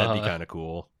 Yeah, that'd be kind of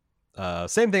cool.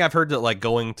 Same thing. I've heard that like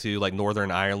going to like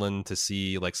Northern Ireland to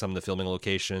see like some of the filming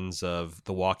locations of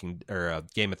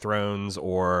Game of Thrones,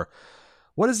 or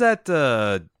what is that?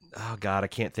 Oh God, I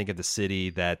can't think of the city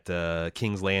that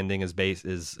King's Landing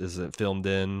is filmed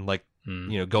in. Like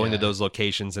going to those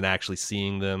locations and actually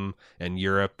seeing them in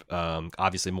Europe.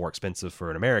 Obviously more expensive for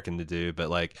an American to do, but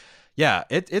like, yeah,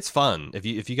 it's fun. If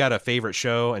you got a favorite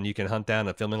show and you can hunt down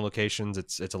the filming locations,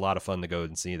 it's a lot of fun to go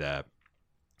and see that.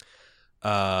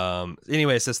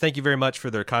 Anyway, it says, thank you very much for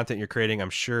the content you're creating. I'm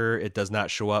sure it does not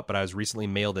show up, but I was recently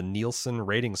mailed a Nielsen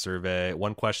rating survey.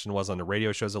 One question was on the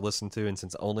radio shows I listen to, and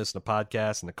since I only listen to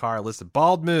podcasts in the car, I listed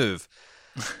Bald Move.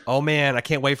 Oh man, I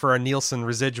can't wait for our Nielsen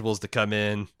residuals to come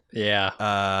in.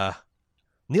 Yeah.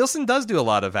 Nielsen does do a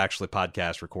lot of actually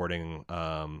podcast recording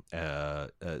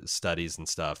studies and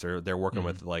stuff. They're working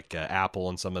with like Apple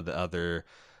and some of the other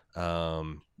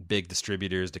big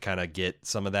distributors to kind of get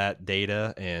some of that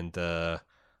data, and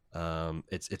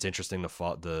it's interesting to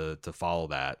follow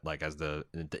that, like as the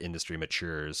industry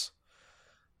matures.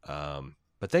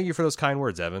 But thank you for those kind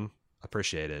words, Evan.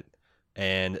 Appreciate it.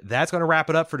 And that's going to wrap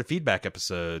it up for the feedback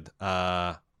episode.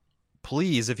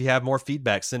 Please, if you have more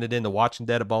feedback, send it in to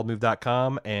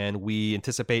watchingdead@baldmove.com, and we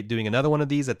anticipate doing another one of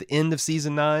these at the end of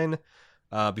season 9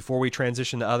 before we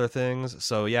transition to other things.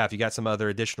 So yeah, if you got some other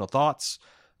additional thoughts,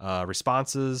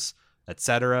 responses,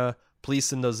 etc., please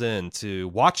send those in to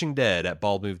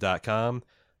watchingdead@baldmove.com.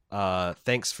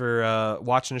 Thanks for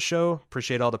watching the show.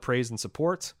 Appreciate all the praise and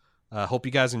support. Hope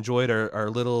you guys enjoyed our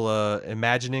little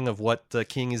imagining of what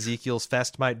King Ezekiel's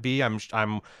fest might be.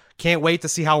 I'm can't wait to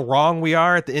see how wrong we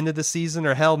are at the end of the season,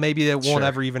 or hell, maybe it won't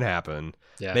ever even happen.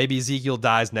 Yeah. Maybe Ezekiel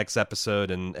dies next episode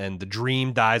and the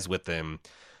dream dies with him.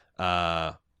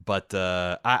 But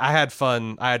I had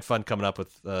fun. I had fun coming up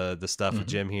with the stuff with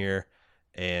Jim here,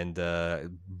 and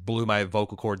blew my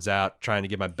vocal cords out trying to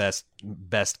get my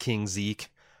best King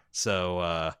Zeke.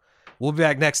 So we'll be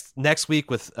back next week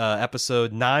with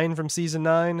episode 9 from season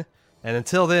 9. And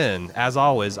until then, as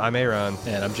always, I'm Aaron.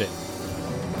 And I'm Jim.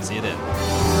 See you then.